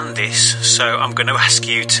asked the band this, so I'm going to ask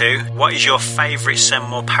you too. What is your favourite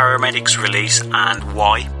More Paramedics release, and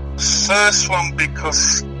why? First one,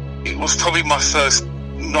 because it was probably my first,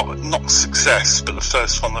 not success, but the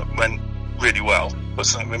first one that went really well.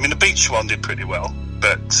 I mean, the Beach one did pretty well,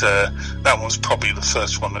 but that one was probably the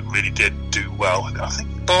first one that really did do well. I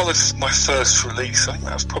think Barlow's my first release. I think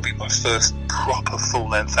that was probably my first proper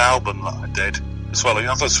full-length album that I did, as well. The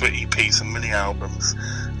others were EPs and mini-albums.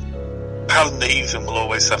 Hallowed And The Heathen will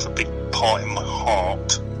always have a big part in my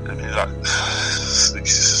heart. I mean, this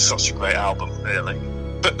is such a great album, really.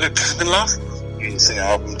 But there's been last year's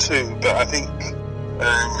album too, but I think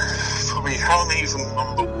probably Hallowed And The Heathen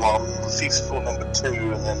 #1, Thieves Fall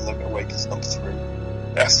 #2, and then The Awakens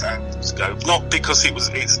 #3. That's how it goes. Not because it's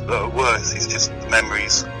worse, it's just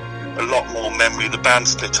memories. A lot more memory. The band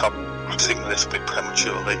split up, I think, a little bit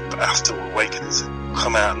prematurely, but after Awakens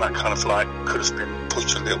come out, and that kind of like could have been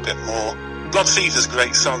pushed a little bit more. Blood Fever's a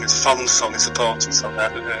great song, it's a fun song, it's a party song,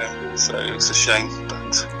 so it's a shame,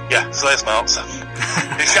 but yeah, so there's my answer.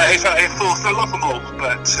 I love them all,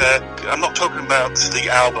 but I'm not talking about the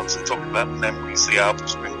albums, I'm talking about the memories the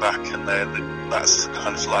albums bring back, and that's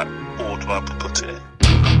kind of like order I would put it in.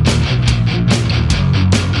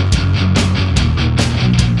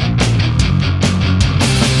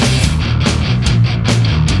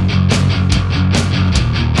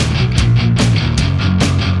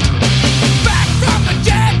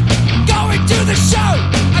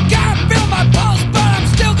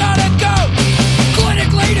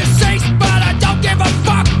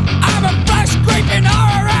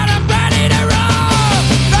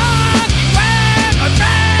 Run, where my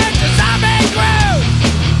friends, the zombie crew.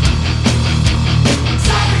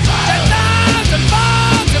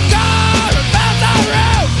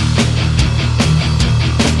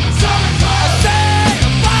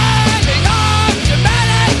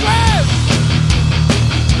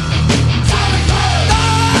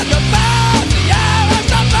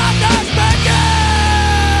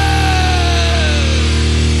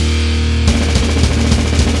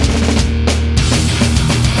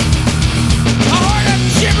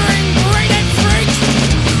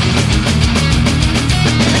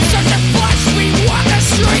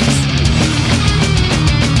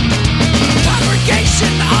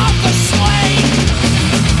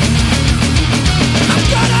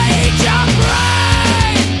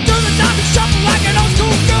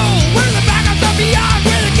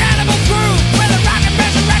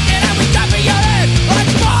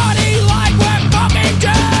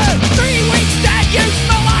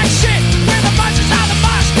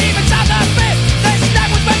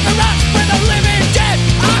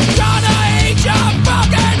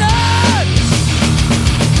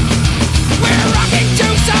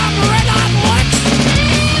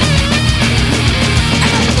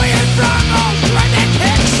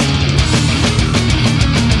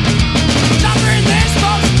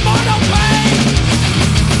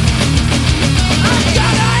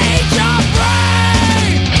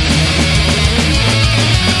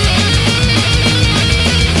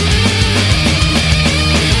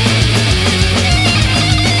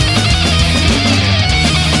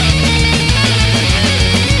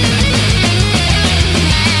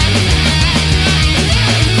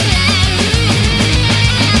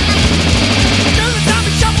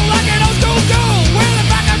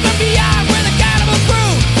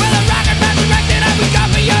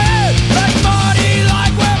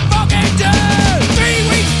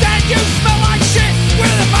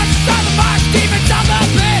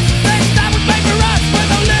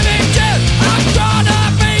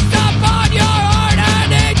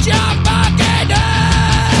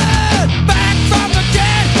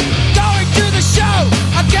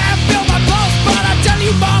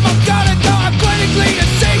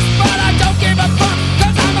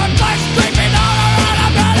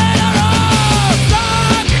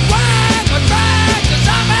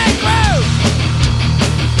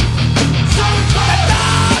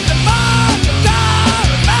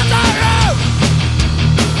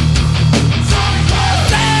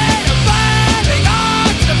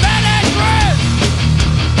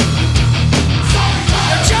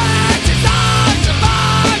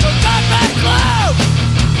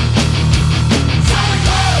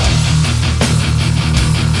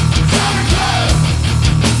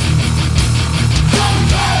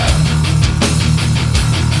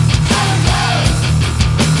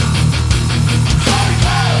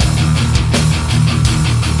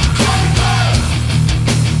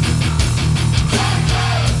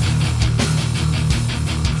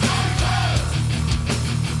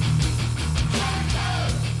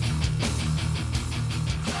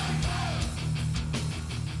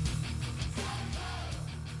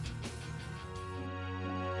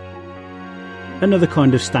 another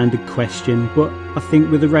kind of standard question, but I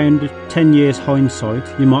think with around 10 years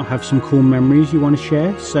hindsight, you might have some cool memories you want to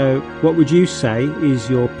share. So what would you say is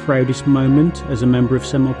your proudest moment as a member of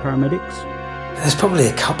More Paramedics? There's probably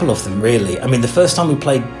a couple of them, really. I mean, the first time we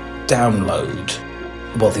played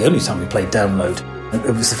Download, well, the only time we played Download,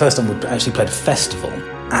 it was the first time we actually played a festival.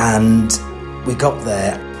 And we got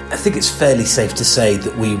there. I think it's fairly safe to say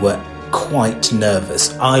that we were quite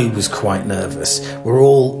nervous. I was quite nervous. We're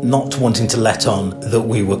all not wanting to let on that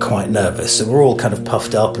we were quite nervous. So we're all kind of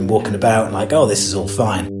puffed up and walking about and like, oh, this is all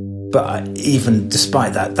fine. But even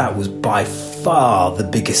despite that, that was by far the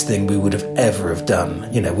biggest thing we would have ever have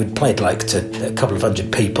done. You know, we'd played like to a couple of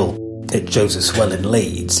hundred people at Joseph's Well in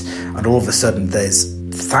Leeds, and all of a sudden there's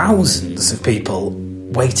thousands of people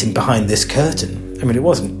waiting behind this curtain. I mean, it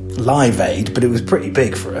wasn't Live Aid, but it was pretty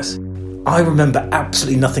big for us. I remember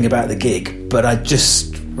absolutely nothing about the gig, but I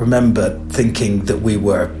just remember thinking that we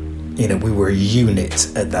were a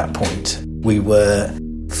unit at that point. We were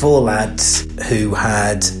 4 lads who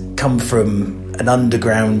had come from an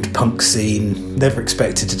underground punk scene, never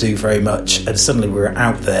expected to do very much, and suddenly we were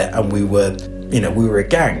out there and we were a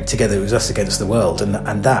gang together. It was us against the world, and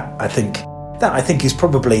that I think is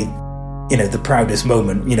probably, the proudest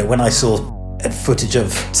moment. When I saw footage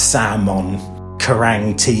of Sam on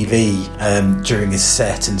Kerrang TV during his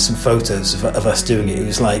set and some photos of us doing it, it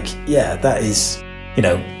was like, yeah, that is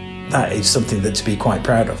something that to be quite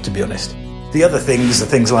proud of, to be honest. The other things are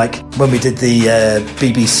things like when we did the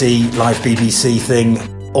live BBC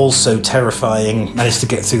thing, also terrifying, managed to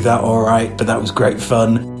get through that all right, but that was great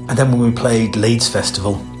fun. And then when we played Leeds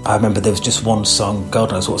Festival, I remember there was just one song,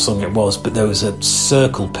 God knows what song it was, but there was a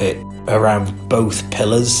circle pit around both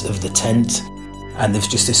pillars of the tent, and there was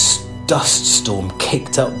just this dust storm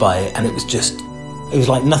kicked up by it, and it was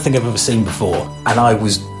like nothing I've ever seen before, and I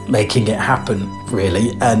was making it happen,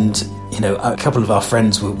 really. And a couple of our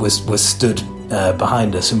friends were stood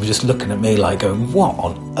behind us and were just looking at me like going, what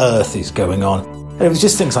on earth is going on? And it was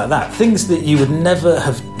just things like that, things that you would never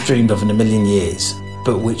have dreamed of in a million years,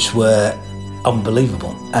 but which were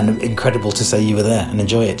unbelievable and incredible to say you were there and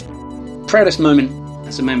enjoy it. Proudest moment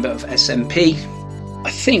as a member of SMP,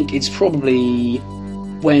 I think it's probably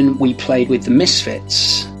when we played with the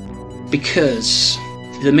Misfits, because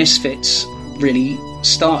the Misfits really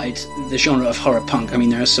started the genre of horror punk. I mean,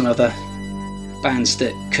 there are some other bands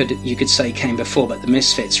that you could say came before, but the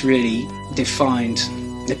Misfits really defined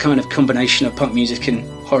the kind of combination of punk music and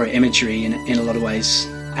horror imagery in a lot of ways.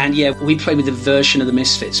 And yeah, we played with a version of the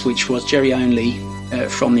Misfits, which was Jerry Only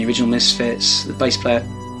from the original Misfits, the bass player,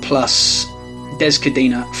 plus Des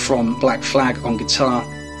Cadena from Black Flag on guitar,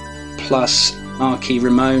 plus Marky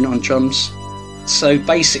Ramone on drums. So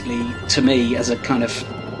basically, to me, as a kind of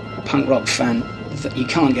punk rock fan, you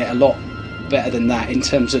can't get a lot better than that in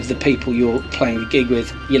terms of the people you're playing the gig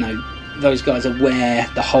with. Those guys are where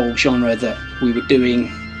the whole genre that we were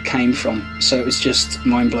doing came from. So it was just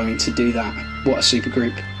mind-blowing to do that. What a super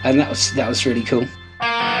group. And that was really cool.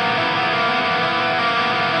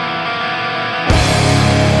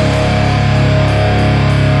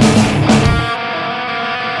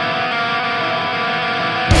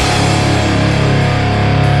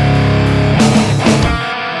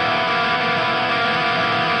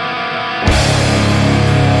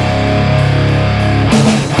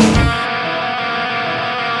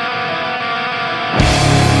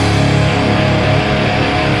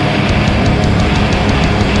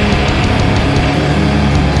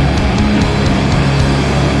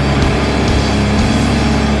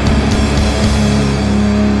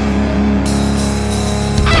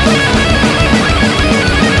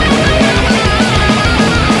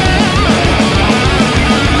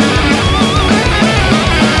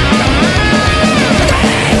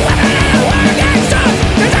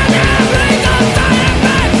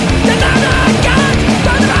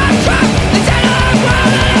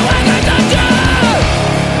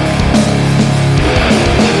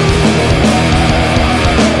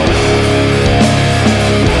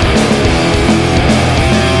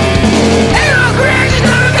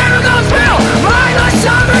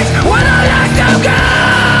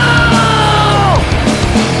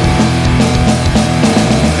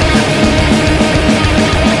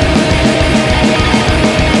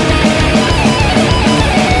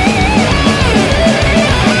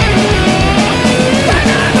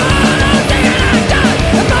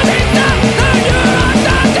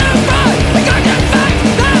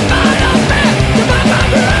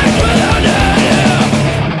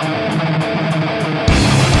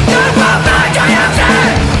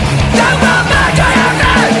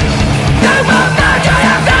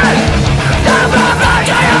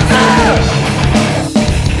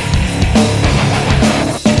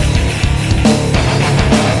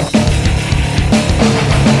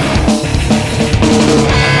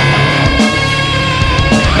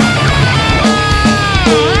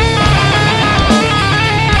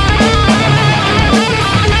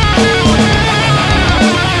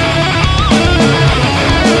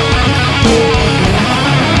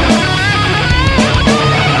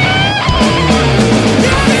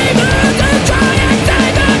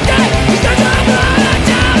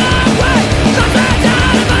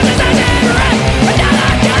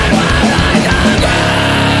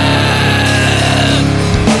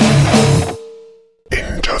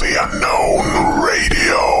 Unknown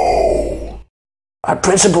Radio. Our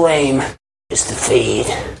principal aim is to feed,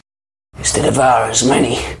 is to devour as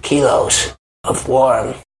many kilos of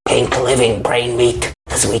warm, pink-living brain meat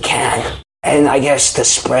as we can. And I guess to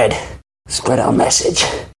spread our message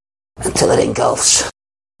until it engulfs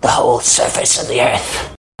the whole surface of the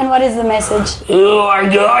earth. And what is the message? You are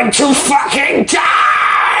going to fucking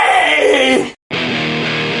die!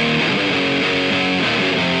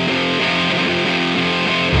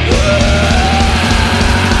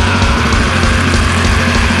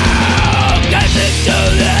 Get into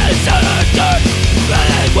this other dirt,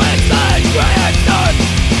 running with the great dirt,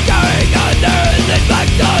 carrying under the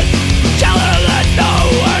black sun, children that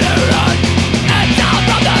know where to run, and down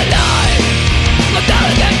from the line, look down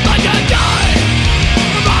at this bunch of die,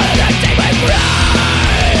 from all of the deep we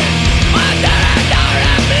cry, under and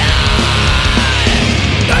blind,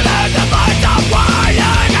 there's the voice of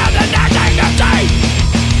warning and the gnashing of teeth,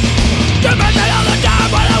 the method of the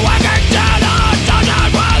time when the wicked dead are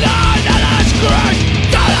touching with an endless grin,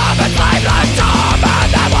 get up and slave like storm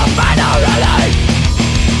and they will find no relief.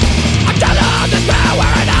 I'm tired of despair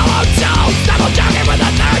wearing our own souls, double jogging with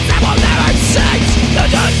the thirds that will never cease. The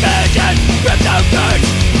dead vision, ripped out goods,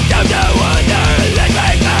 down to wonder, let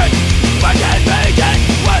me hurt. Fucking vision,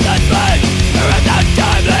 with a slave, ripped out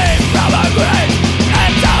timely from a grave.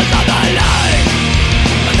 And sounds of the light,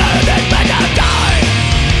 but none of this make them die.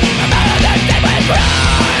 And none of this they will cry,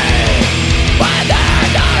 when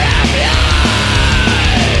they're not blind.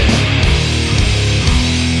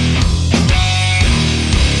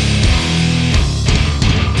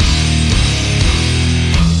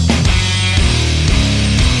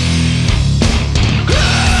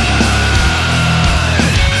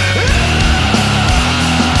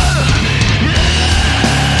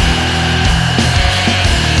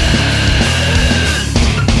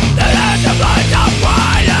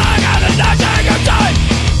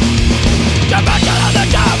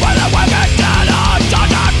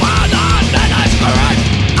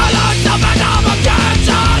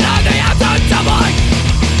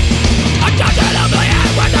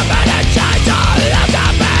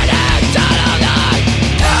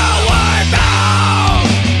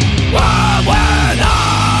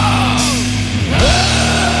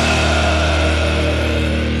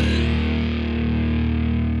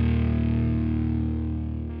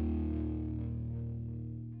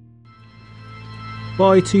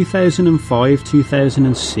 By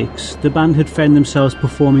 2005-2006, the band had found themselves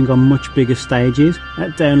performing on much bigger stages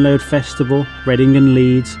at Download Festival, Reading and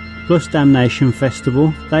Leeds, plus Damnation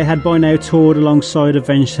Festival. They had by now toured alongside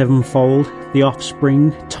Avenged Sevenfold, The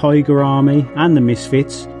Offspring, Tiger Army and The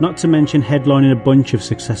Misfits, not to mention headlining a bunch of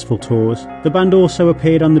successful tours. The band also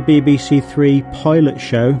appeared on the BBC Three pilot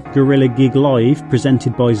show Gorilla Gig Live,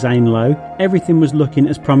 presented by Zane Lowe. Everything was looking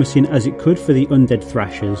as promising as it could for the Undead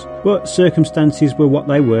Thrashers, but circumstances were what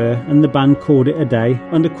they were and the band called it a day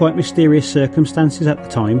under quite mysterious circumstances at the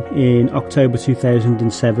time in October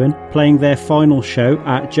 2007, playing their final show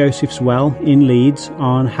at Joseph's Well in Leeds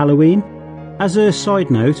on Halloween. As a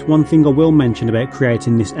side note, one thing I will mention about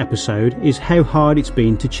creating this episode is how hard it's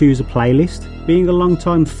been to choose a playlist. Being a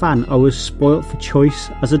long-time fan, I was spoilt for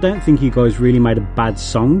choice, as I don't think you guys really made a bad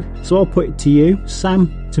song. So I'll put it to you,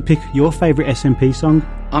 Sam, to pick your favourite SMP song.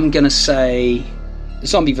 I'm going to say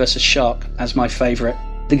Zombie vs. Shark as my favourite.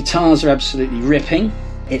 The guitars are absolutely ripping.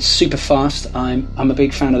 It's super fast. I'm a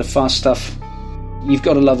big fan of the fast stuff. You've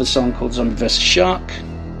got to love a song called Zombie vs. Shark.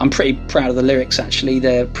 I'm pretty proud of the lyrics, actually.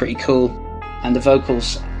 They're pretty cool. And the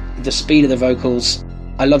vocals, the speed of the vocals,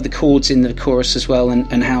 I love the chords in the chorus as well,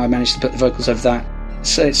 and how I managed to put the vocals over that.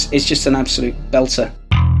 So it's just an absolute belter.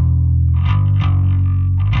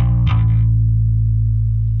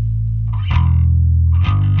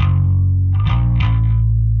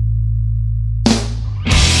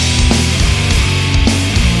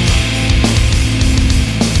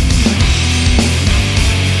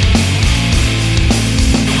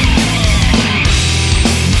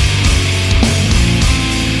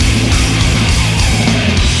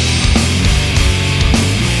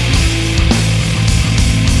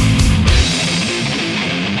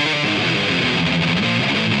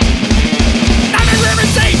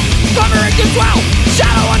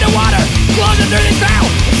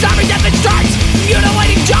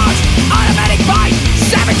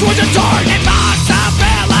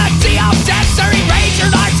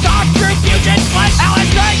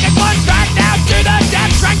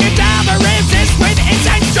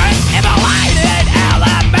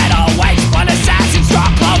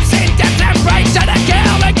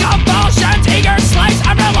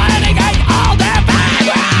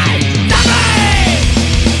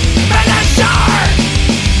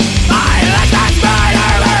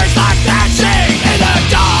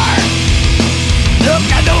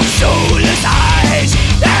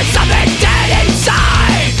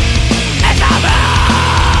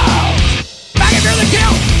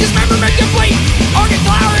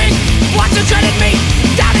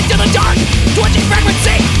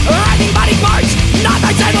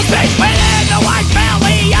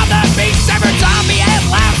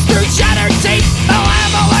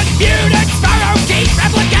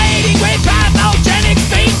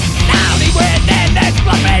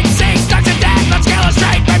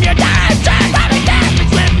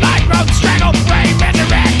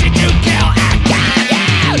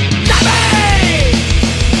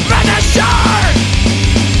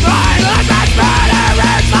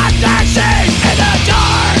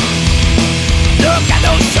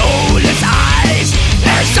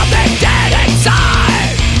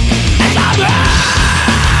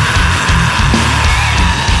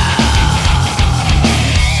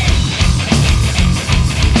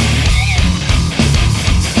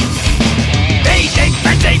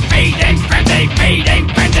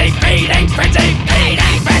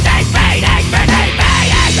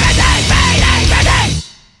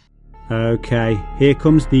 Okay, here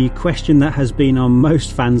comes the question that has been on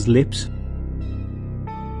most fans' lips.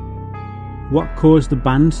 What caused the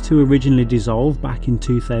band to originally dissolve back in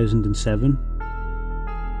 2007?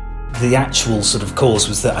 The actual sort of cause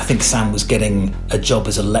was that I think Sam was getting a job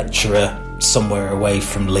as a lecturer somewhere away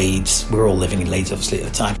from Leeds. We were all living in Leeds, obviously, at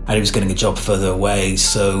the time. And he was getting a job further away,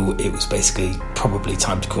 so it was basically probably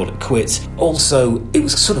time to call it quits. Also, it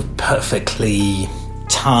was sort of perfectly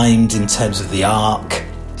timed in terms of the arc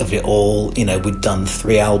of it all. You know, we'd done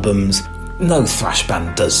 3 albums. No thrash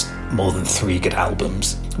band does more than 3 good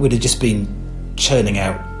albums. We'd have just been churning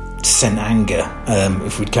out St. Anger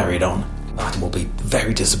if we'd carried on. Adam will be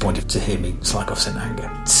very disappointed to hear me slag off St. Anger.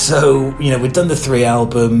 So, you know, we'd done the 3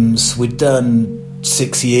 albums, we'd done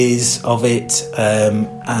 6 years of it,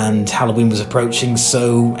 and Halloween was approaching,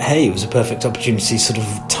 so hey, it was a perfect opportunity to sort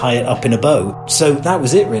of tie it up in a bow. So that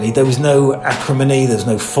was it, really. There was no acrimony, there was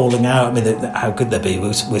no falling out. I mean, how could there be?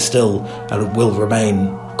 We're still, and will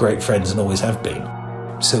remain, great friends and always have been.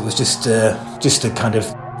 So it was just a kind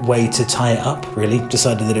of way to tie it up, really.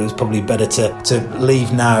 Decided that it was probably better to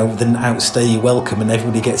leave now than outstay your welcome and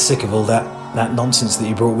everybody gets sick of all that nonsense that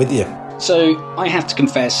you brought with you. So I have to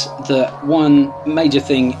confess that one major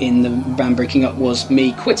thing in the band breaking up was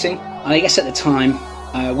me quitting. I guess at the time,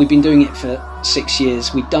 we'd been doing it for 6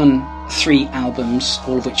 years. We'd done 3 albums,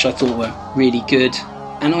 all of which I thought were really good.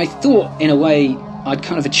 And I thought, in a way, I'd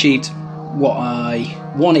kind of achieved what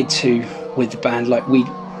I wanted to with the band. Like, we'd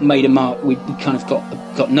made a mark, we'd kind of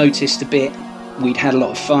got noticed a bit, we'd had a lot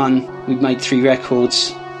of fun, we'd made 3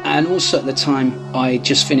 records, and also at the time I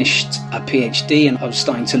just finished a PhD and I was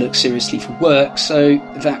starting to look seriously for work, so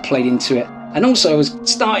that played into it. And also I was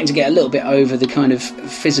starting to get a little bit over the kind of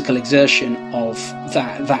physical exertion of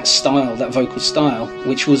that style, that vocal style,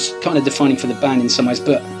 which was kind of defining for the band in some ways,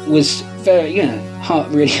 but was very,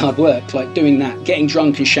 really hard work, like doing that, getting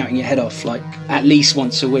drunk and shouting your head off, like at least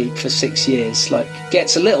once a week for 6 years, like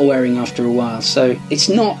gets a little wearing after a while. So it's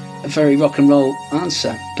not a very rock and roll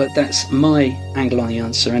answer, but that's my angle on the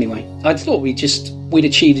answer anyway. I thought we'd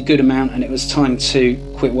achieved a good amount and it was time to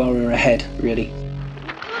quit while we were ahead, really.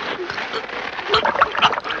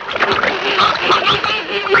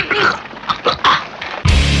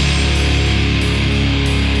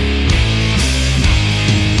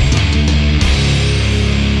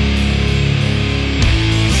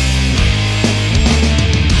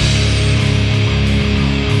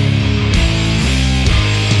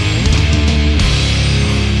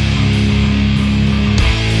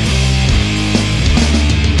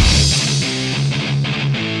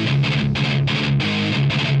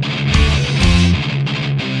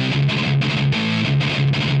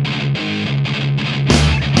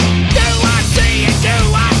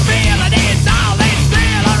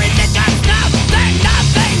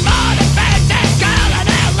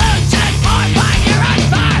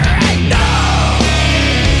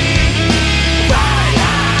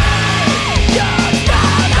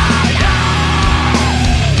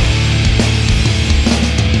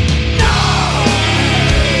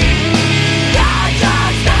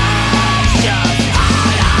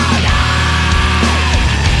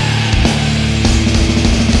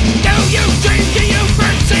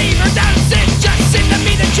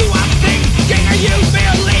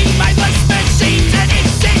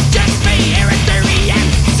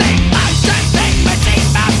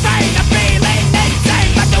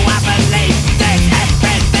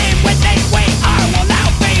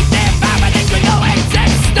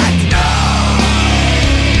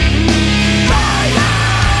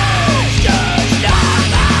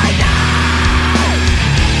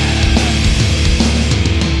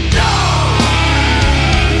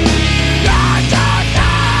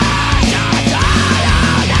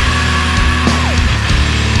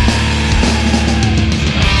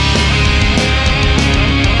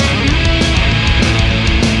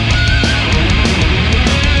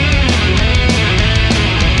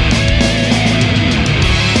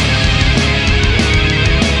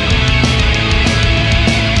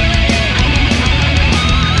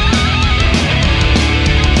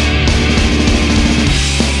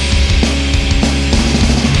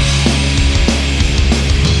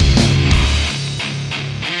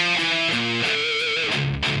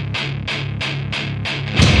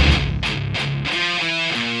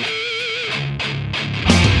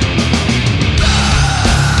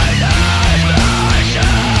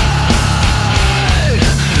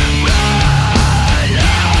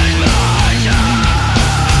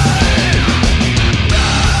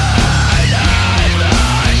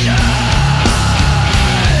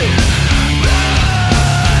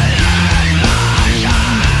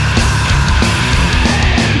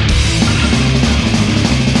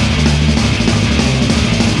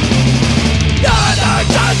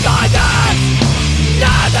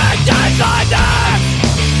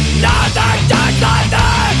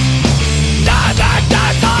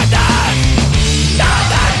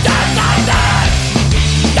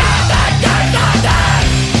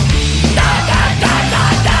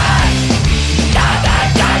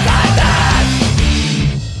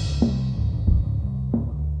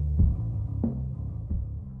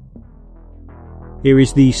 Here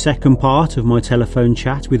is the second part of my telephone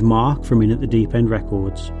chat with Mark from In at the Deep End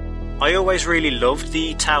Records. I always really loved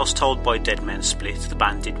the Tales Told by Dead Men split the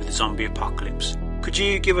band did with the Zombie Apocalypse. Could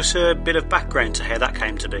you give us a bit of background to how that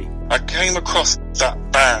came to be? I came across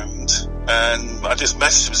that band and I just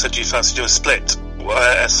messaged him and said, do you fancy doing a split?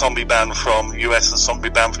 A zombie band from US and a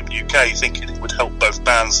zombie band from UK, thinking it would help both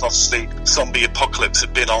bands. Obviously, Zombie Apocalypse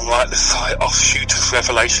had been on like the side offshoot of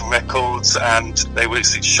Revelation Records, and they were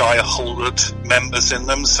Shire Hallowed members in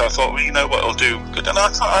them. So I thought, well, you know what, I'll do good. And I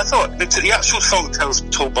thought the actual song Tales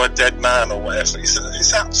Told by Dead Man or whatever,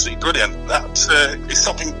 it's absolutely brilliant. That is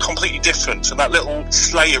something completely different, and that little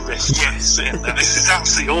Slayer riff in there. This is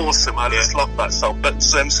absolutely awesome. I just love that song. But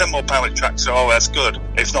some more Paramedics tracks are as good,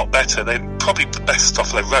 if not better. They probably the best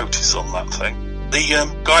stuff they wrote is on that thing.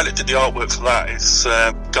 The guy that did the artwork for that is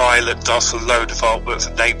a guy that does a load of artwork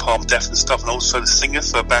for Napalm Death and stuff, and also the singer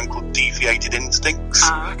for a band called Deviated Instincts.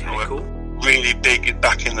 Ah, okay, cool. Really big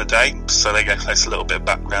back in the day, so they get a little bit of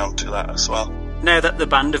background to that as well. Now that the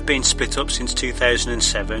band have been split up since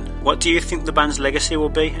 2007, what do you think the band's legacy will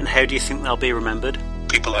be, and how do you think they'll be remembered?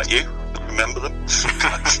 People like you remember them.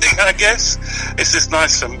 I guess it's just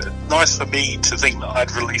nice for me to think that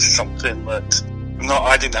I'd released something that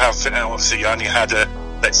I didn't have. Obviously, I only had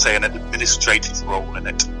an administrative role in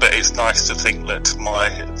it, but it's nice to think that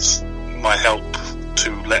my help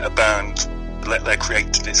to let a band let their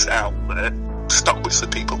creativeness out there stuck with the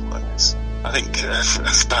people. I think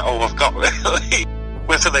that's about all I've got, really.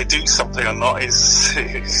 Whether they do something or not is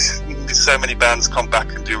so many bands come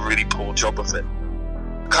back and do a really poor job of it.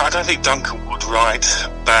 I don't think Duncan would write a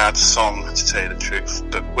bad song, to tell you the truth,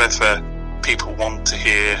 but whether people want to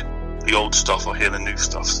hear the old stuff or hear the new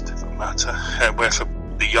stuff is a different matter. Whether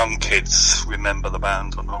the young kids remember the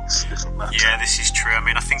band or not is a different matter. Yeah, this is true. I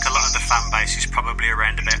mean, I think a lot of the fan base is probably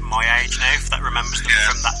around about my age now, if that remembers them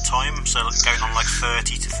from that time, so going on like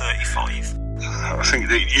 30 to 35. I think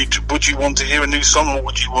that would you want to hear a new song, or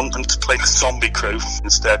would you want them to play the Zombie Crew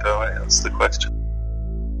instead? That's the question.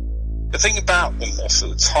 The thing about them was, at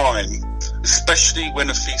the time, especially when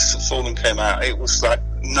A Feast of Fallen came out, it was like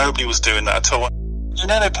nobody was doing that at all. You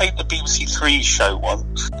know, they played the BBC Three show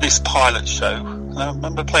once, this pilot show. And I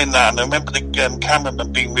remember playing that, and I remember the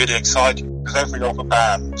cameraman being really excited because every other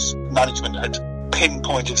band's management had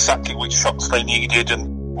pinpointed exactly which shots they needed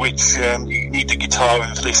and which you need the guitar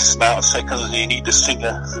in for this amount of seconds, and you need the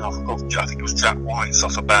singer. I think it was Jack White's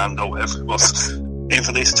off a band or whatever it was. In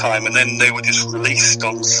for this time, and then they were just released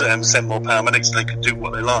on Send More Paramedics, and they could do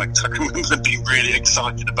what they liked. I can remember them being really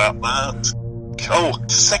excited about that.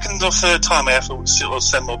 Second or third time I ever saw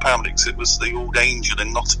Send More Paramedics, it was the Old Angel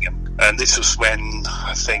in Nottingham, and this was when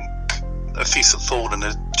I think A Feast of Fallen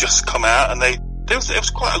had just come out, and there was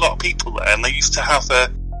quite a lot of people there, and they used to have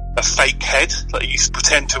a fake head that they used to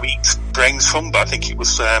pretend to eat brains from, but I think it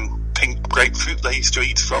was pink grapefruit they used to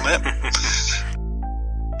eat from it.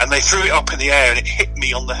 And they threw it up in the air and it hit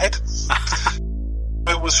me on the head.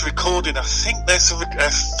 I was recording, I think there's a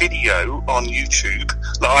video on YouTube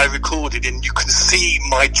that I recorded, and you can see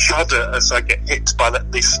my shudder as I get hit by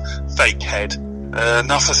this fake head.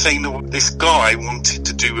 Another thing, this guy wanted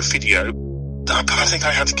to do a video. I think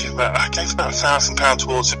I gave about £1,000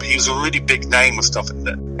 towards it, but he was a really big name and stuff in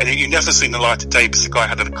it. And you never seen the light of day because the guy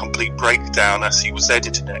had a complete breakdown as he was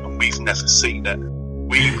editing it, and we've never seen it.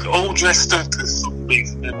 We all dressed up as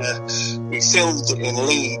zombies, and we filmed it in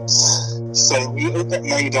Leeds. So we all got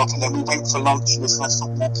made up, and then we went for lunch in this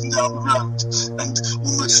restaurant, walking down the road and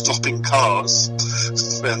almost stopping cars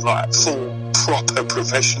in like full, proper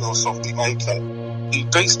professional zombie makeup.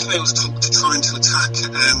 Basically, I was trying to attack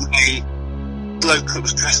a bloke that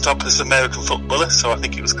was dressed up as an American footballer, so I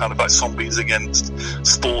think it was kind of like zombies against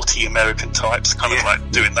sporty American types, kind of like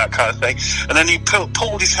doing that kind of thing. And then he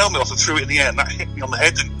pulled his helmet off and threw it in the air, and that hit me on the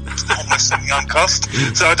head and almost sent me uncussed.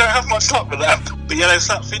 So I don't have much luck with that. But yeah, there's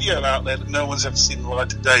that video out there that no one's ever seen the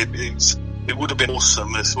light of day. It would have been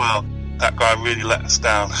awesome as well. That guy really let us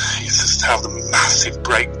down. He just had a massive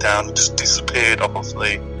breakdown and just disappeared off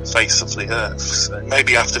the face of the earth. So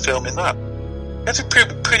maybe after filming that. That's a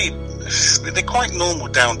pretty they're quite normal,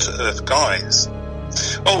 down-to-earth guys.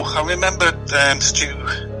 I remember Stu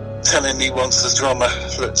telling me once as drummer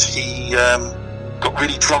that he got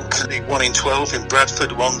really drunk at the 1 in 12 in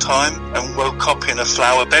Bradford one time and woke up in a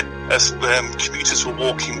flower bed as commuters were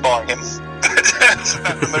walking by him. That's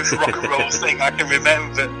about the most rock and roll thing I can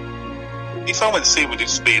remember. If I went to see him, we'd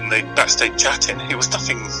just be in the backstage chatting. It was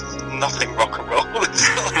nothing rock and roll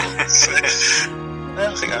at all.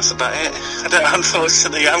 I think that's about it.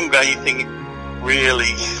 Unfortunately, I haven't got anything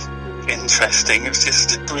really interesting. It was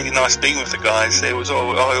just really nice being with the guys. I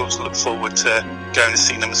always look forward to going to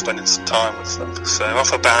see them and spending some time with them. So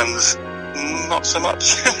other bands, not so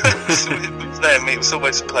much. With them, it was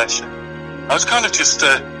always a pleasure. I was kind of just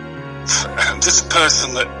a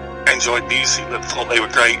person that enjoyed music, that thought they were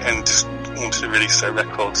great and just wanted to release their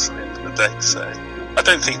records at the end of the day. So I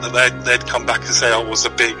don't think that they'd come back and say I was a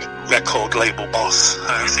big record label boss.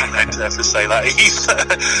 I don't think they'd ever say that either.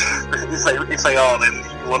 If they are, then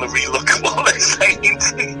you want to relook at what they're saying.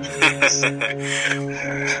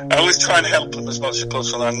 I always try and help them as much as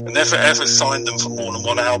possible. I never ever signed them for more than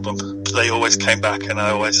one album. They always came back, and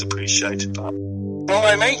I always appreciated that. All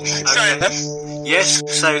right, mate. Sorry, then. Yes,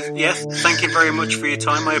 so, thank you very much for your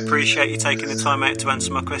time. I appreciate you taking the time out to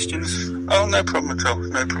answer my questions. Oh, no problem at all.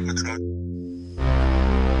 No problem at all.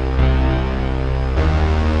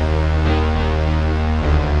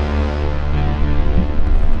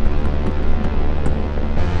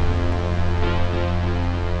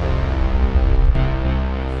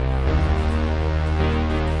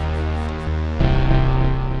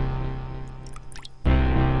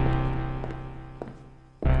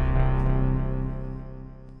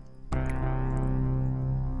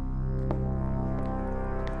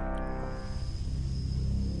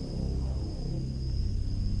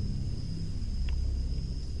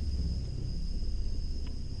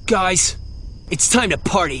 Guys, it's time to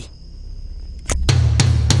party.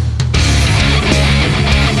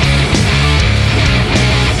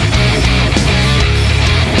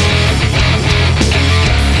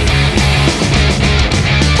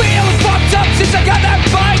 Feeling fucked up since I got that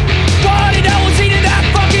fight. What in hell was eating that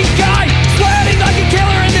fucking guy? Sweating like a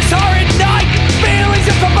killer in this horrid night.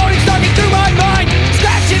 Feelings of foreboding stalking through my mind.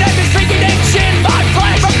 Scratching at this freaking itch in my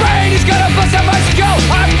flesh. My brain is gonna bust out my skull.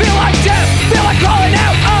 I feel like death, feel like crawling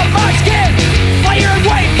out of my skin. Layer and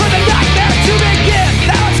wait for the nightmare to begin.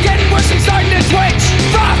 Now it's getting worse, I'm starting to twitch.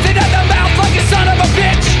 Frosted at the mouth like a son of a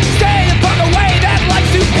bitch. Stay the fuck away, that light's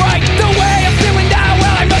too bright. The way I'm feeling now,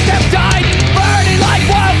 well I must have died. Burning like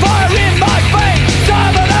wildfire in my veins.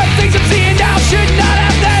 Some of the things I'm seeing now should not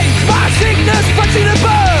have names. My sickness puts in the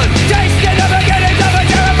blood. Tasting of a getting of a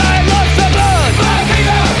terrifying loss of blood. Blood me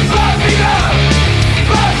up, blood me up.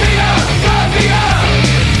 Blood me up, blood me up.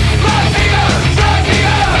 Blood me up, blood me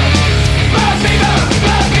up. Blood me up,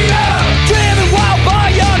 blood me up. Driven wild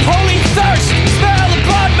by unholy thirst. Smell of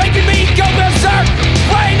blood making me go berserk.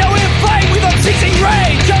 Brain no inflame with unceasing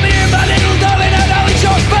rage. Come here, my little darling, and I'll eat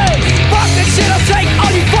your face. Fuck this shit, I'll take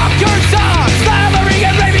all you fuckers on. Clamoring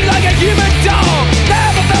and raving like a human dog.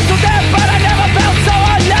 Never felt so dead, but I never felt so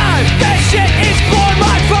alive. That shit is blowing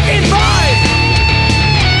my fucking mind.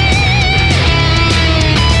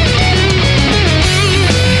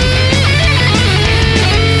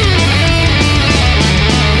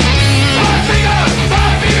 Blood me up,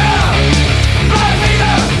 blood me up. Blood me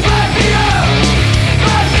up, blood me up.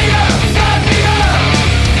 Blood me up, blood me up.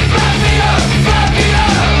 Blood me up, blood me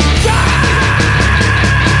up.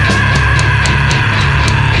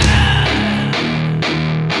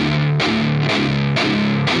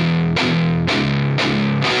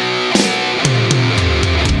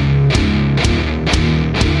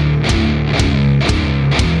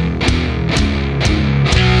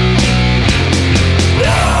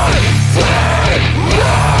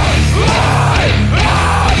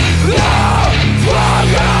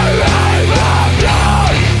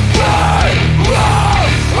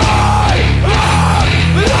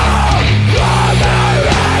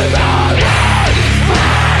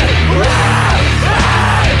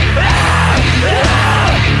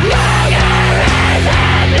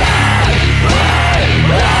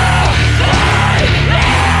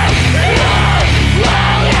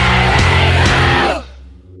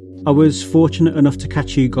 I was fortunate enough to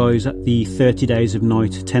catch you guys at the 30 Days of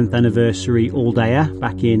Night 10th anniversary all-dayer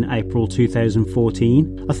back in April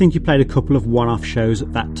 2014. I think you played a couple of one-off shows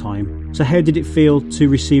at that time. So how did it feel to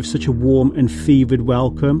receive such a warm and fevered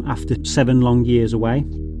welcome after 7 long years away?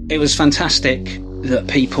 It was fantastic that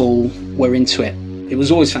people were into it. It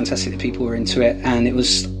was always fantastic that people were into it, and it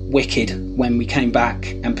was wicked when we came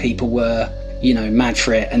back and people were, mad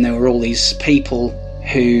for it, and there were all these people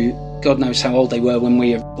who, God knows how old they were when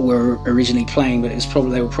we were originally playing, but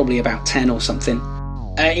they were probably about 10 or something.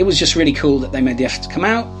 It was just really cool that they made the effort to come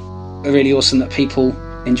out. Really awesome that people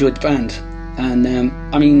enjoyed the band. And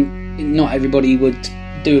not everybody would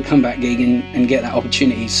do a comeback gig and get that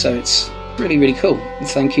opportunity, so it's really, really cool.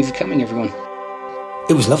 Thank you for coming, everyone.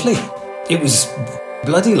 It was lovely. It was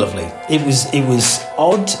bloody lovely. It was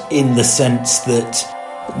odd in the sense that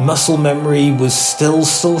muscle memory was still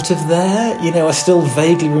sort of there. I still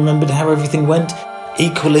vaguely remembered how everything went.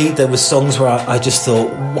 Equally, there were songs where I just thought,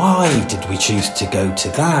 why did we choose to go to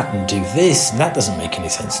that and do this? And that doesn't make any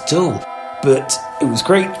sense at all. But it was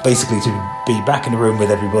great, basically, to be back in a room with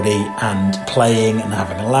everybody and playing and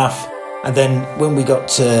having a laugh. And then when we got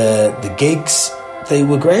to the gigs, they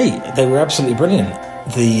were great. They were absolutely brilliant.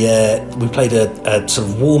 We played a sort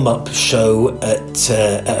of warm-up show at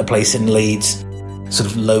a place in Leeds, sort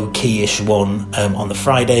of low-key-ish one on the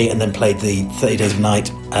Friday, and then played the 30 Days of Night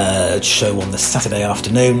show on the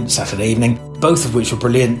Saturday evening, both of which were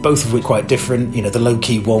brilliant, both of which quite different. You know, the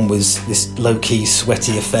low-key one was this low-key,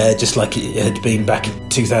 sweaty affair, just like it had been back in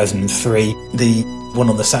 2003. The one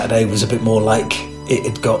on the Saturday was a bit more like it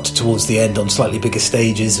had got towards the end on slightly bigger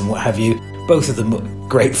stages and what have you. Both of them were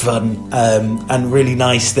great fun, and really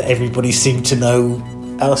nice that everybody seemed to know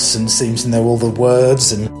us and seems to know all the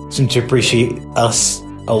words and seemed to appreciate us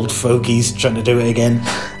old fogies trying to do it again.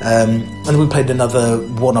 And we played another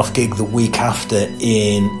one-off gig the week after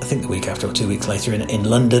or 2 weeks later in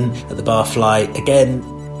London at the Barfly. Again,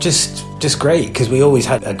 just great, because we always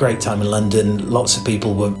had a great time in London. Lots of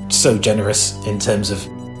people were so generous in terms of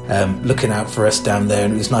looking out for us down there,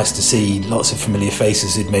 and it was nice to see lots of familiar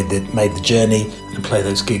faces who'd made the journey and play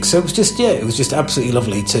those gigs. So it was just absolutely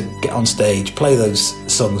lovely to get on stage, play those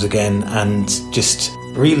songs again, and just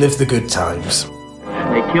relive the good times.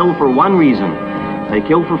 They kill for one reason. They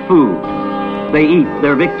kill for food. They eat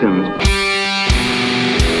their victims.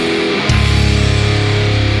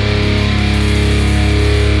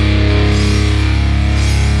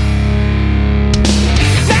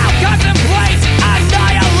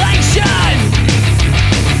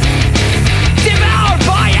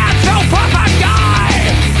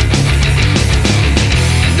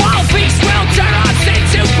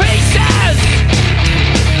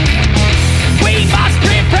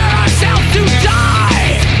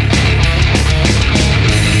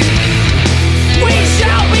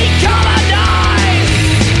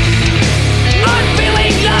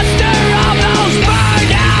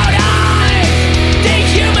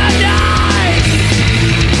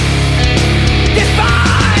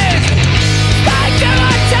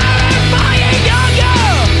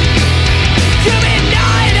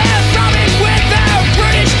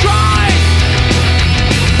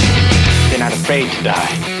 To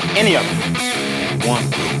die. Any of them. One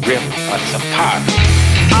rip us apart.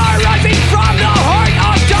 Arising from the heart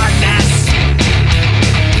of darkness,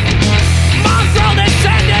 mongrel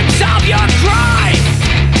descendants of your crime,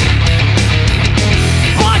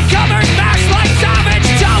 blood-covered masks like savage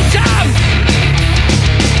totems.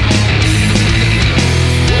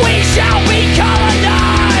 We shall be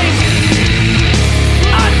colonized.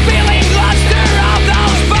 Unfeeling luster of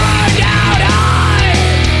those burned out eyes,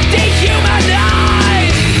 dehumanized.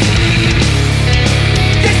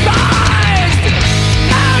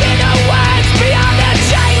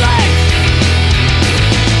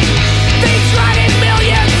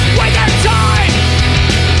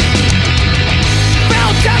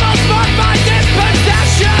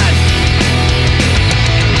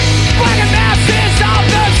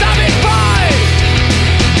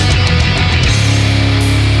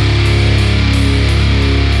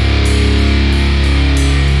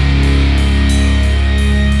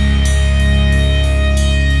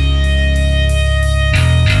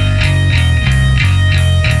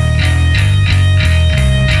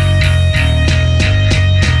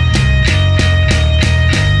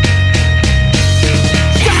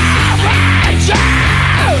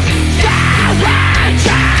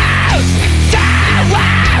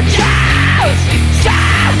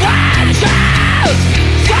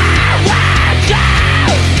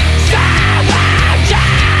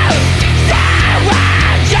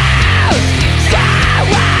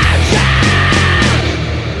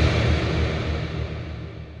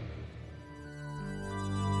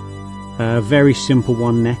 Very simple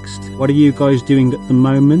one next. What are you guys doing at the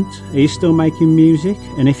moment? Are you still making music?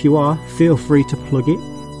 And if you are, feel free to plug it.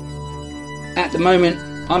 At the moment,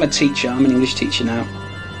 I'm a teacher. I'm an English teacher now.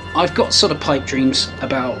 I've got sort of pipe dreams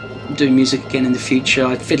about doing music again in the future.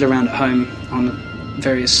 I fiddle around at home on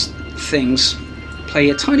various things. Play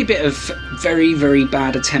a tiny bit of very, very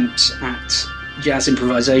bad attempts at jazz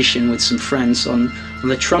improvisation with some friends on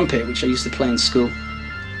the trumpet, which I used to play in school.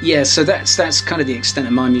 Yeah, so that's kind of the extent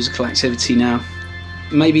of my musical activity now.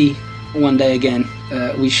 Maybe one day again,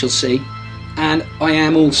 we shall see. And I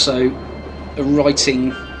am also writing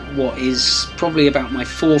what is probably about my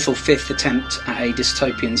fourth or fifth attempt at a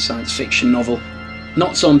dystopian science fiction novel.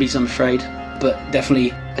 Not zombies, I'm afraid, but definitely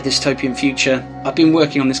a dystopian future. I've been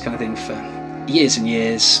working on this kind of thing for years and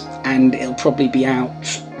years, and it'll probably be out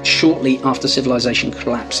shortly after civilization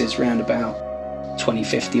collapses, around about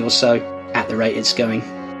 2050 or so, at the rate it's going.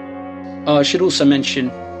 I should also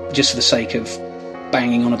mention, just for the sake of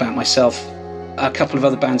banging on about myself, a couple of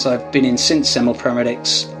other bands I've been in since More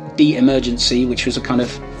Paramedics. The Emergency, which was a kind of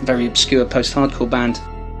very obscure post-hardcore band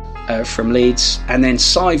from Leeds, and then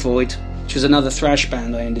Psyvoid, which was another thrash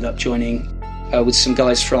band I ended up joining with some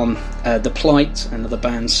guys from The Plight and other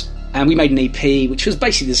bands. And we made an EP, which was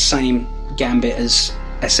basically the same gambit as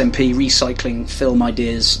SMP, recycling film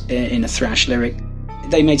ideas in a thrash lyric.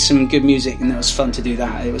 They made some good music, and it was fun to do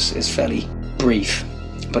that. It was fairly brief,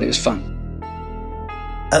 but it was fun.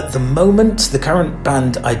 At the moment, the current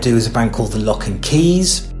band I do is a band called The Lock and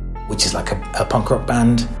Keys, which is like a punk rock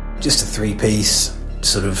band, just a three-piece,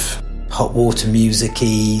 sort of hot water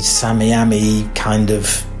music-y, Sammy-ammy kind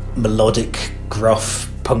of melodic, gruff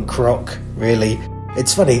punk rock, really.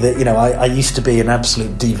 It's funny that, you know, I used to be an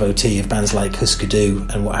absolute devotee of bands like Husker Du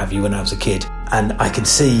and what have you when I was a kid, and I can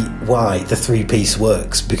see why the three-piece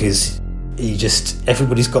works, because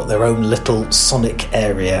everybody's got their own little sonic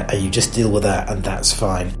area, and you just deal with that, and that's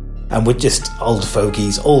fine. And we're just old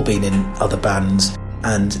fogies, all been in other bands,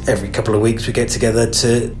 and every couple of weeks we get together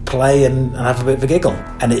to play and have a bit of a giggle.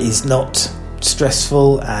 And it is not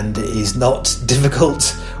stressful, and it is not difficult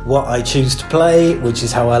what I choose to play, which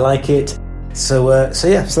is how I like it. So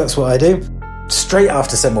that's what I do. Straight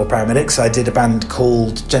after More Paramedics, I did a band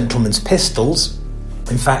called Gentleman's Pistols.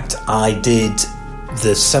 In fact, I did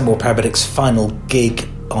the More Paramedics final gig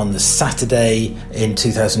on the Saturday in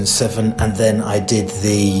 2007, and then I did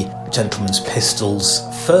the Gentleman's Pistols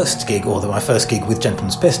first gig, or my first gig with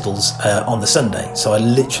Gentleman's Pistols, on the Sunday. So I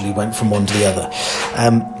literally went from one to the other.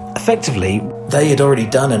 Effectively, they had already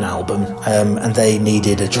done an album, and they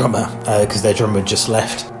needed a drummer because their drummer had just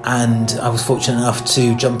left. And I was fortunate enough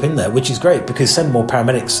to jump in there, which is great because More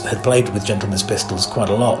Paramedics had played with Gentleman's Pistols quite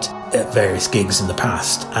a lot at various gigs in the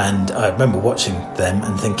past. And I remember watching them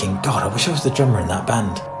and thinking, God, I wish I was the drummer in that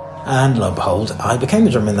band. And lo and behold, I became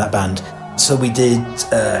the drummer in that band. So we did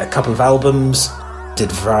a couple of albums, did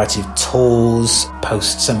a variety of tours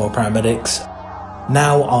post More Paramedics.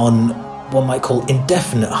 Now on one might call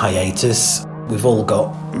indefinite hiatus. We've all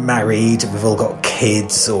got married, we've all got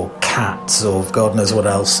kids or cats or God knows what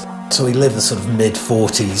else. So we live a sort of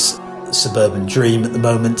mid-40s suburban dream at the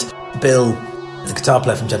moment. Bill, the guitar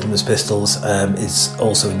player from Gentleman's Pistols, is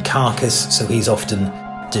also in Carcass, so he's often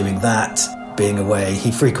doing that, being away.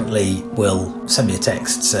 He frequently will send me a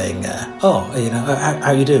text saying, how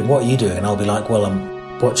are you doing? What are you doing? And I'll be like, well,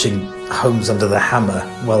 I'm watching Homes Under the Hammer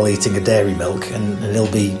while eating a dairy milk, and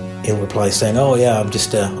he'll reply saying, oh yeah, I'm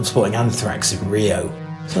supporting Anthrax in Rio.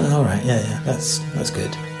 So all right, yeah, that's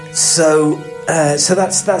good. So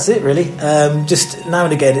that's it really. Just now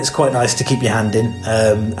and again, it's quite nice to keep your hand in.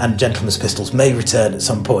 And Gentleman's Pistols may return at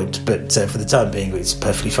some point, but for the time being, it's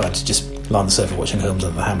perfectly fine to just lie on the sofa watching Homes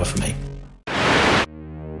Under the Hammer for me.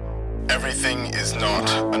 Everything is not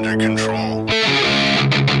under control.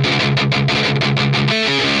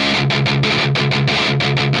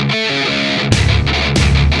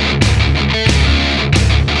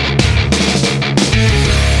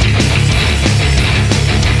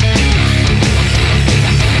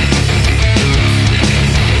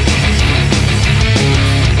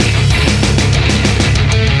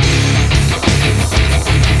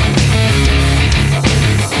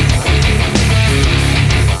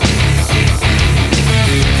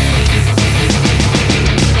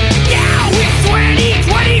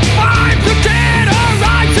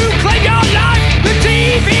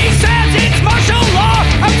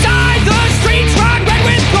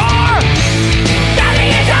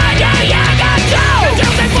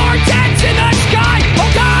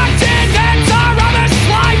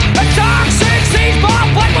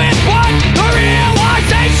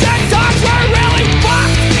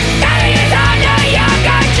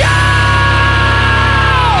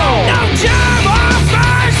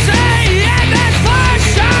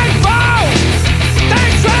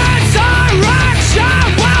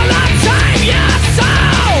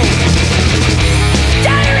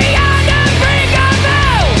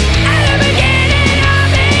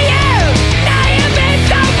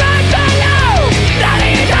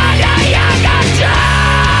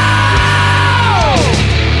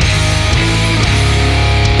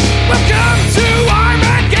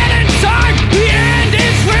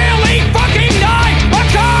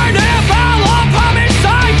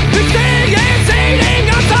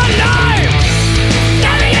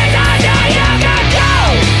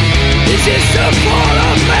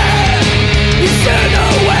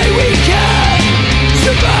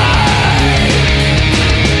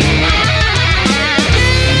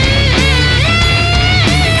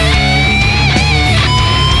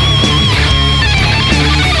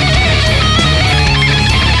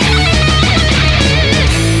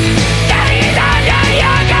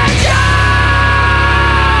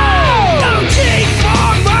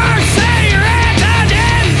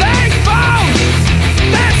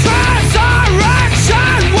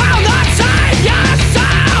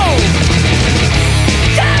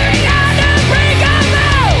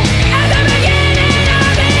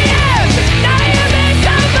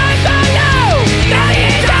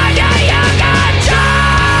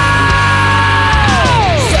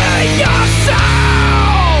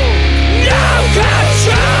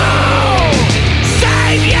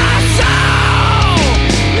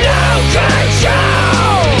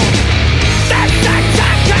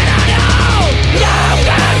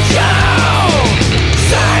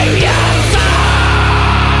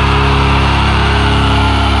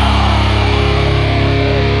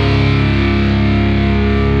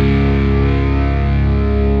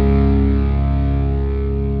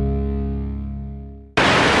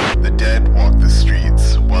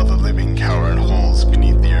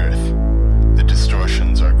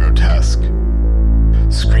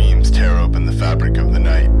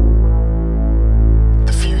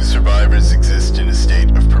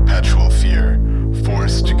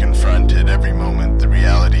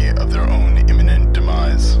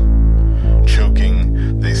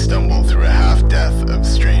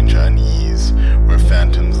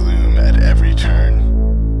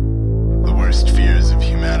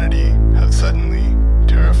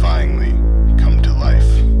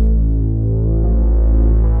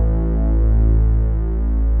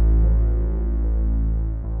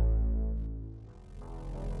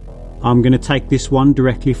 I'm going to take this one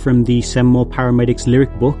directly from the More Paramedics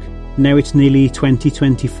lyric book. Now it's nearly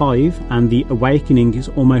 2025 and the awakening is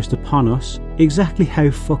almost upon us. Exactly how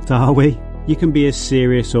fucked are we? You can be as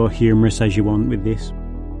serious or humorous as you want with this.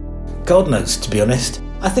 God knows, to be honest.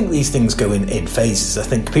 I think these things go in phases. I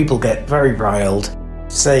think people get very riled,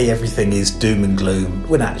 say everything is doom and gloom,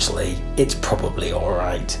 when actually it's probably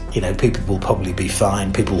alright. You know, people will probably be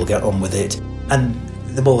fine, people will get on with it. And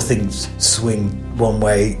the more things swing one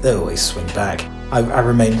way, they always swing back. I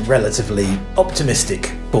remain relatively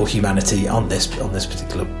optimistic for humanity on this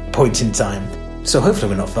particular point in time. So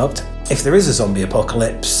hopefully we're not fucked. If there is a zombie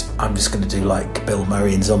apocalypse, I'm just going to do like Bill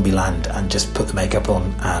Murray in Zombieland and just put the makeup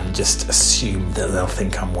on and just assume that they'll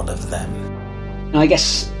think I'm one of them. I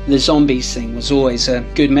guess the zombies thing was always a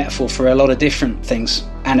good metaphor for a lot of different things,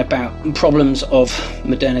 and about problems of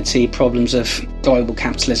modernity, problems of global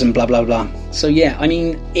capitalism, blah, blah, blah. So yeah, I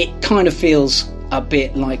mean, it kind of feels a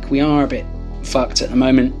bit like we are a bit fucked at the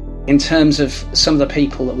moment in terms of some of the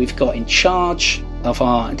people that we've got in charge of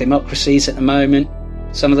our democracies at the moment.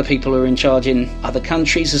 Some of the people who are in charge in other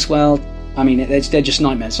countries as well. I mean, they're just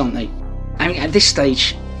nightmares, aren't they? I mean, at this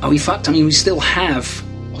stage, are we fucked? I mean, we still have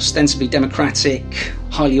ostensibly democratic,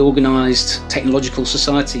 highly organised, technological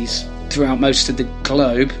societies throughout most of the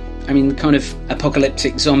globe. I mean, the kind of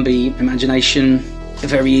apocalyptic zombie imagination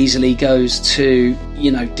very easily goes to,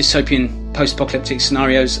 you know, dystopian post-apocalyptic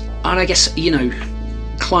scenarios. And I guess, you know,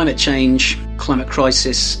 climate change, climate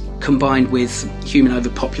crisis, combined with human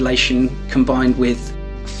overpopulation, combined with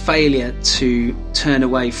failure to turn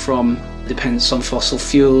away from dependence on fossil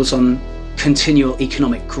fuels, on continual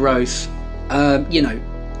economic growth, you know,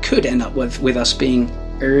 could end up with us being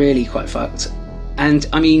really quite fucked. And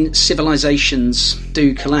I mean, civilizations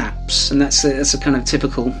do collapse, and that's a kind of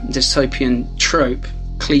typical dystopian trope,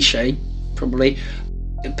 cliche, probably.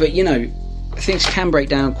 But you know, things can break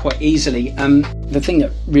down quite easily. The thing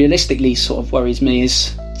that realistically sort of worries me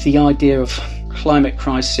is the idea of climate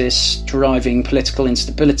crisis driving political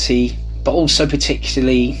instability, but also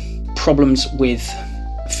particularly problems with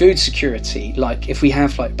food security. Like if we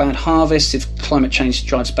have like bad harvests, if climate change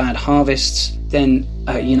drives bad harvests, then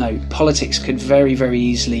you know, politics could very, very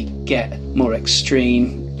easily get more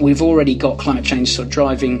extreme. We've already got climate change sort of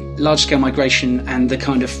driving large-scale migration and the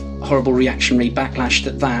kind of horrible reactionary backlash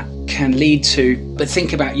that can lead to. But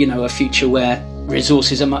think about, you know, a future where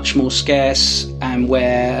resources are much more scarce and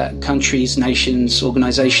where countries, nations,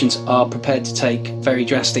 organisations are prepared to take very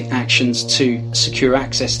drastic actions to secure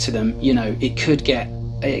access to them. You know, it could get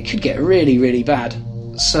really, really bad.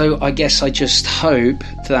 So I guess I just hope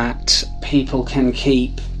that people can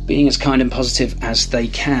keep being as kind and positive as they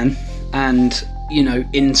can, and you know,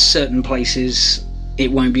 in certain places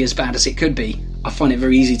it won't be as bad as it could be. I find it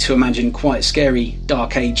very easy to imagine quite scary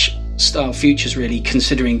Dark Age style futures, really,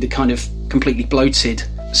 considering the kind of completely bloated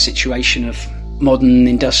situation of modern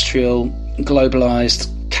industrial globalised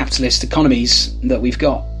capitalist economies that we've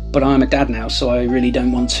got. But I'm a dad now, so I really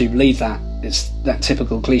don't want to believe that. It's that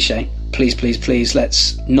typical cliche. Please, please, please,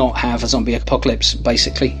 let's not have a zombie apocalypse,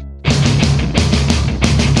 basically.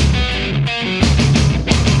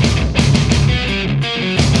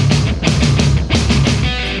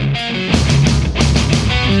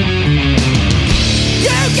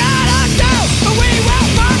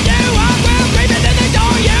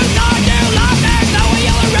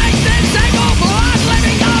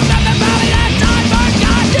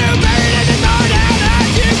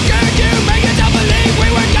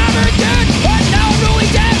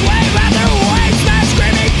 Way rather waste than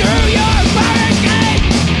screaming through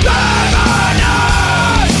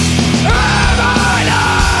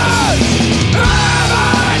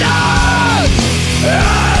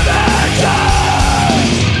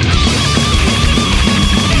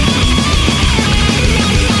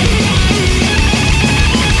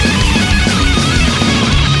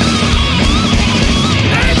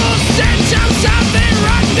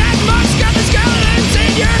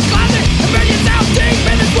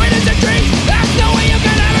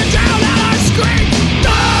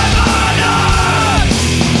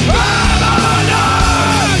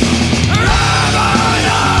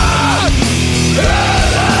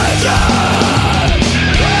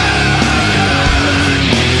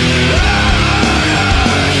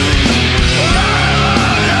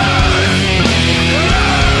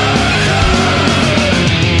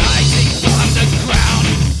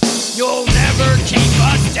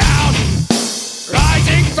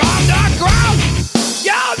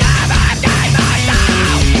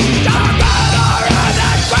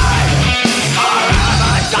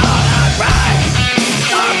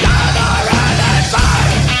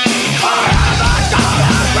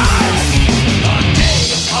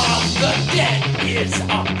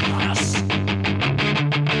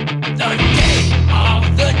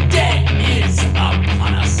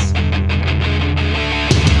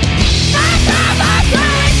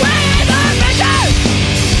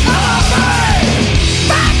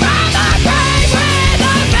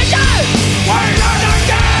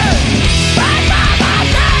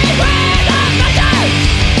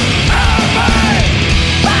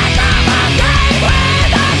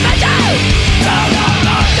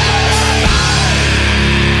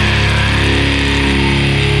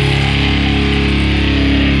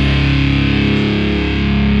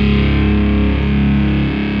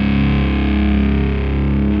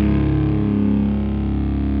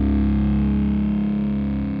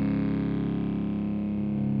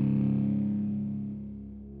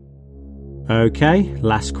Okay,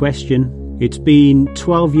 last question. It's been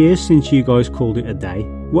 12 years since you guys called it a day.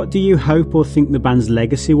 What do you hope or think the band's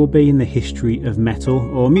legacy will be in the history of metal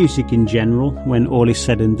or music in general when all is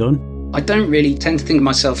said and done? I don't really tend to think of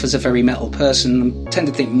myself as a very metal person. I tend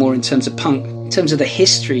to think more in terms of punk. In terms of the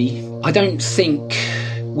history, I don't think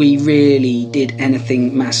we really did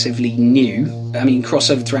anything massively new. I mean,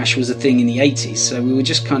 crossover thrash was a thing in the 80s, so we were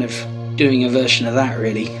just kind of doing a version of that,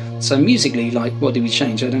 really. So musically, like, what did we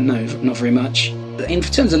change? I don't know, not very much. In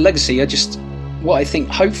terms of legacy, what I think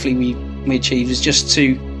hopefully we achieved is just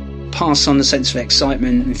to pass on the sense of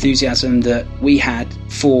excitement, enthusiasm that we had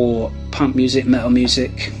for punk music, metal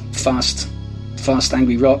music, fast,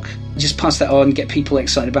 angry rock. Just pass that on, get people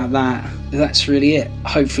excited about that. That's really it.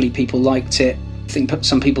 Hopefully people liked it. I think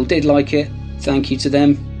some people did like it. Thank you to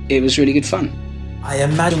them. It was really good fun. I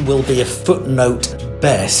imagine we'll be a footnote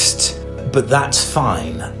best, but that's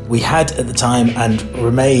fine. We had at the time and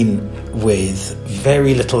remain with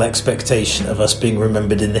very little expectation of us being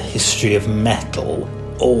remembered in the history of metal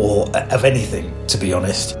or of anything, to be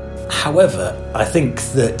honest. However, I think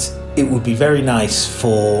that it would be very nice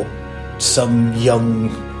for some young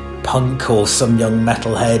punk or some young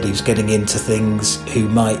metalhead who's getting into things who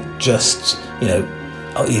might just,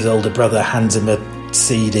 his older brother hands him a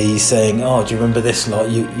CD saying, oh, do you remember this lot?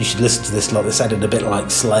 You should listen to this lot. They sounded a bit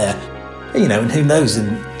like Slayer. And who knows,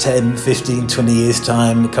 in 10, 15, 20 years'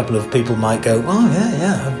 time, a couple of people might go, oh,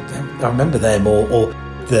 yeah, I remember them, or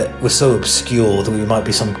that were so obscure that we might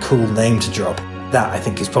be some cool name to drop. That, I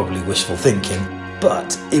think, is probably wishful thinking.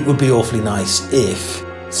 But it would be awfully nice if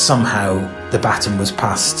somehow the baton was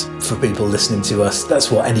passed for people listening to us. That's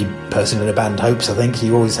what any person in a band hopes, I think.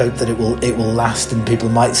 You always hope that it will last and people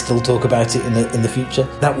might still talk about it in the future.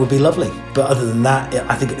 That would be lovely. But other than that,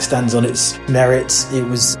 I think it stands on its merits. It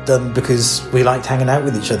was done because we liked hanging out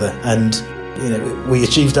with each other and, we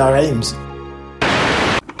achieved our aims.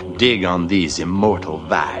 Dig on these immortal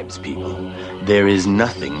vibes, people. There is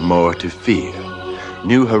nothing more to fear.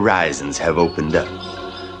 New horizons have opened up.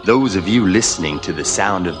 Those of you listening to the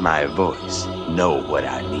sound of my voice know what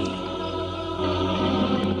I mean.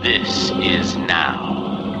 This is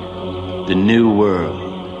now. The new world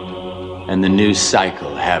and the new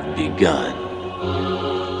cycle have begun.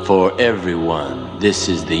 For everyone, this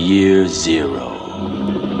is the year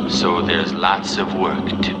 0. So there's lots of work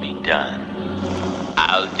to be done.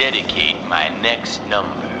 I'll dedicate my next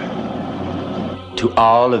number to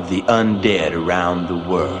all of the undead around the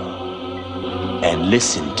world. And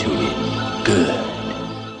listen to it good.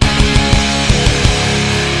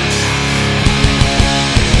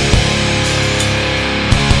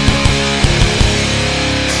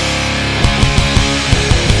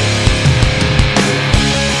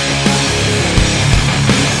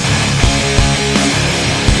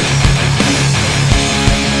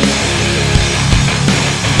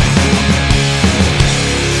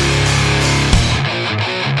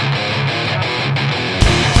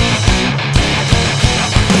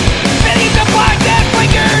 Beneath the black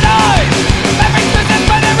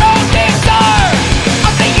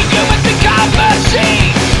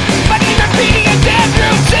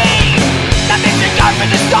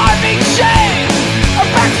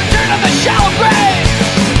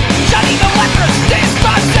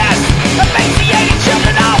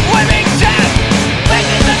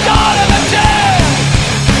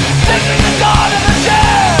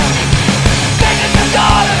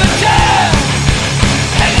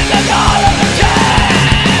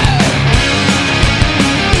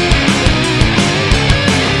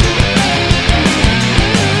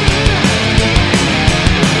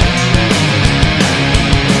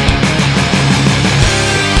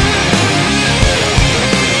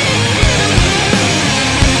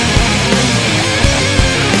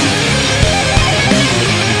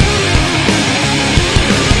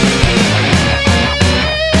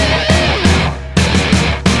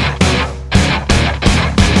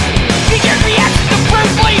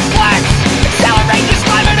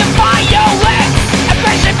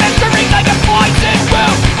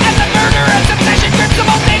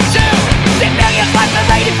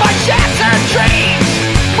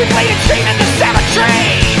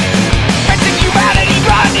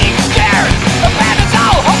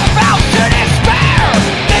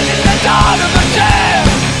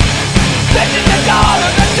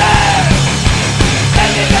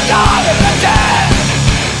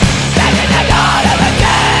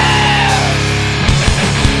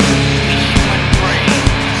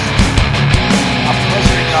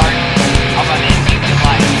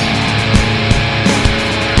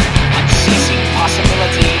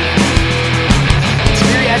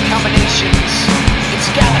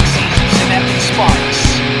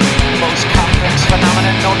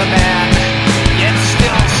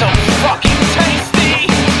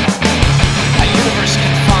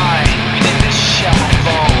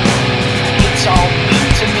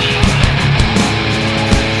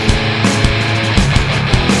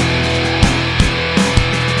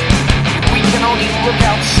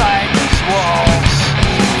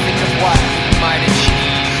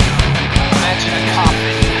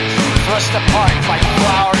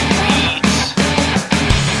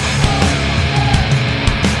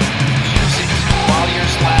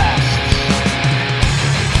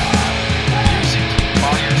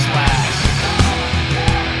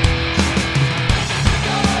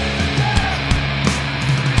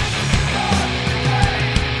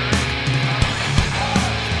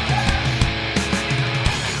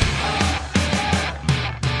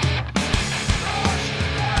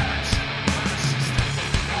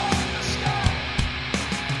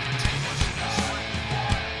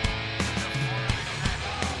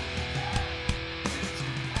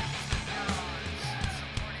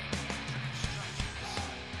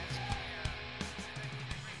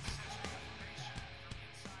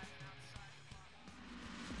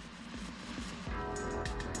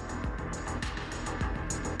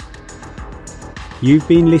You've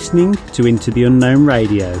been listening to Into the Unknown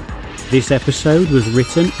Radio. This episode was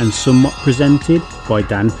written and somewhat presented by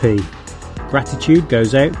Dan P. Gratitude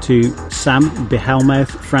goes out to Sam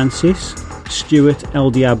Behelmouth Francis, Stuart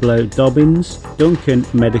El Diablo Dobbins, Duncan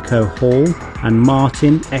Medico Hall, and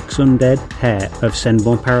Martin X Undead Hare of Send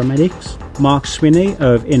More Paramedics, Mark Swinney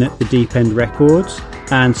of In at the Deep End Records,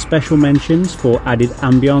 and special mentions for added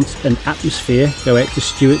ambience and atmosphere go out to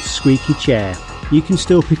Stuart's squeaky chair. You can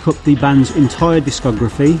still pick up the band's entire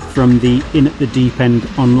discography from the In at the Deep End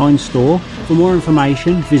online store. For more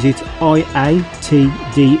information, visit iatde.com.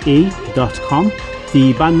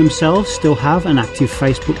 The band themselves still have an active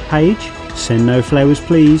Facebook page. Send no flowers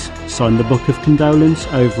please. Sign the book of condolence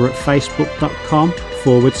over at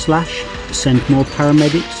facebook.com/Send More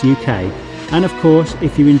Paramedics UK. And of course,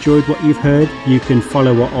 if you enjoyed what you've heard, you can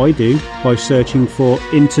follow what I do by searching for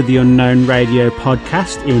Into the Unknown Radio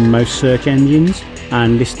podcast in most search engines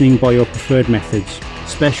and listening by your preferred methods.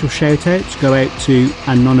 Special shout-outs go out to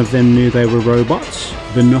And None of Them Knew They Were Robots,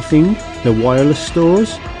 The Nothing, The Wireless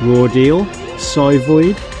Stores, Raw Deal,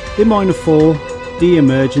 Psyvoid, The Minor Fall, The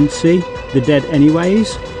Emergency, The Dead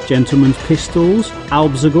Anyways, Gentleman's Pistols,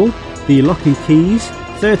 Albzagle, The Lock and Keys,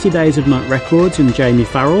 30 Days of Night Records and Jamie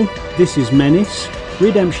Farrell, This Is Menace,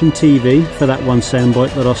 Redemption TV for that one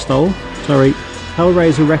soundbite that I stole,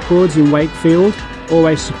 Hellraiser Records in Wakefield,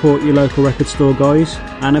 always support your local record store guys,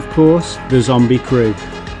 and of course the Zombie Crew.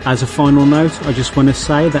 As a final note, I just want to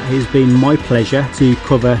say that it has been my pleasure to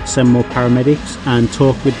cover Send More Paramedics and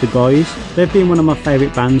talk with the guys. They've been one of my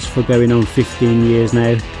favourite bands for going on 15 years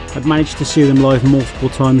now. I've managed to see them live multiple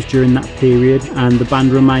times during that period, and the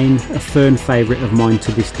band remain a firm favourite of mine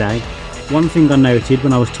to this day. One thing I noted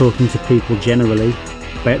when I was talking to people generally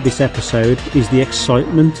about this episode is the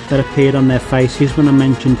excitement that appeared on their faces when I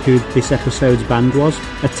mentioned who this episode's band was,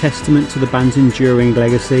 a testament to the band's enduring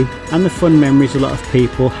legacy and the fun memories a lot of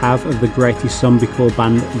people have of the greatest Zombiecore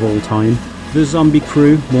band of all time. The Zombie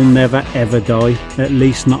Crew will never ever die, at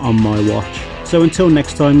least not on my watch. So until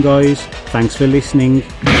next time guys, thanks for listening.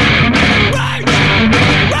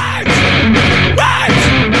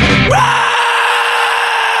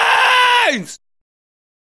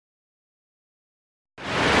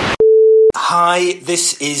 Hi,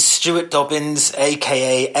 this is Stuart Dobbins,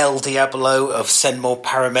 aka El Diablo of Send More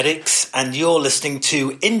Paramedics, and you're listening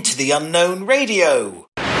to Into the Unknown Radio.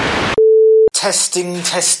 Testing,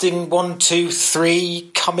 1, 2,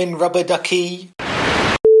 3, come in rubber ducky.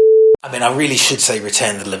 I mean, I really should say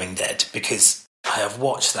Return of the Living Dead, because I have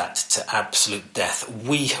watched that to absolute death.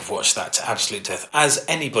 We have watched that to absolute death. As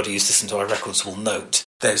anybody who's listened to our records will note,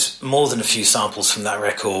 there's more than a few samples from that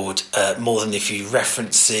record, more than a few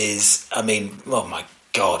references. I mean, oh my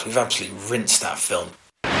God, we've absolutely rinsed that film.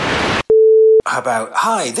 How about,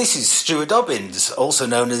 hi, this is Stuart Dobbins, also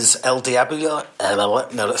known as El Diablo.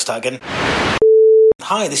 No, let's start again.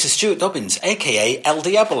 Hi, this is Stuart Dobbins, aka El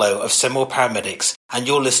Diablo of Send More Paramedics, and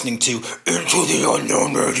you're listening to Into the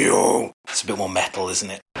Unknown Radio. It's a bit more metal,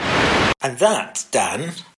 isn't it? And that,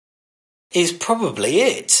 Dan, is probably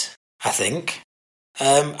it, I think.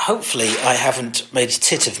 Hopefully I haven't made a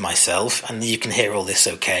tit of myself and you can hear all this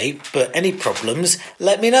okay, but any problems,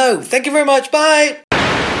 let me know. Thank you very much, bye!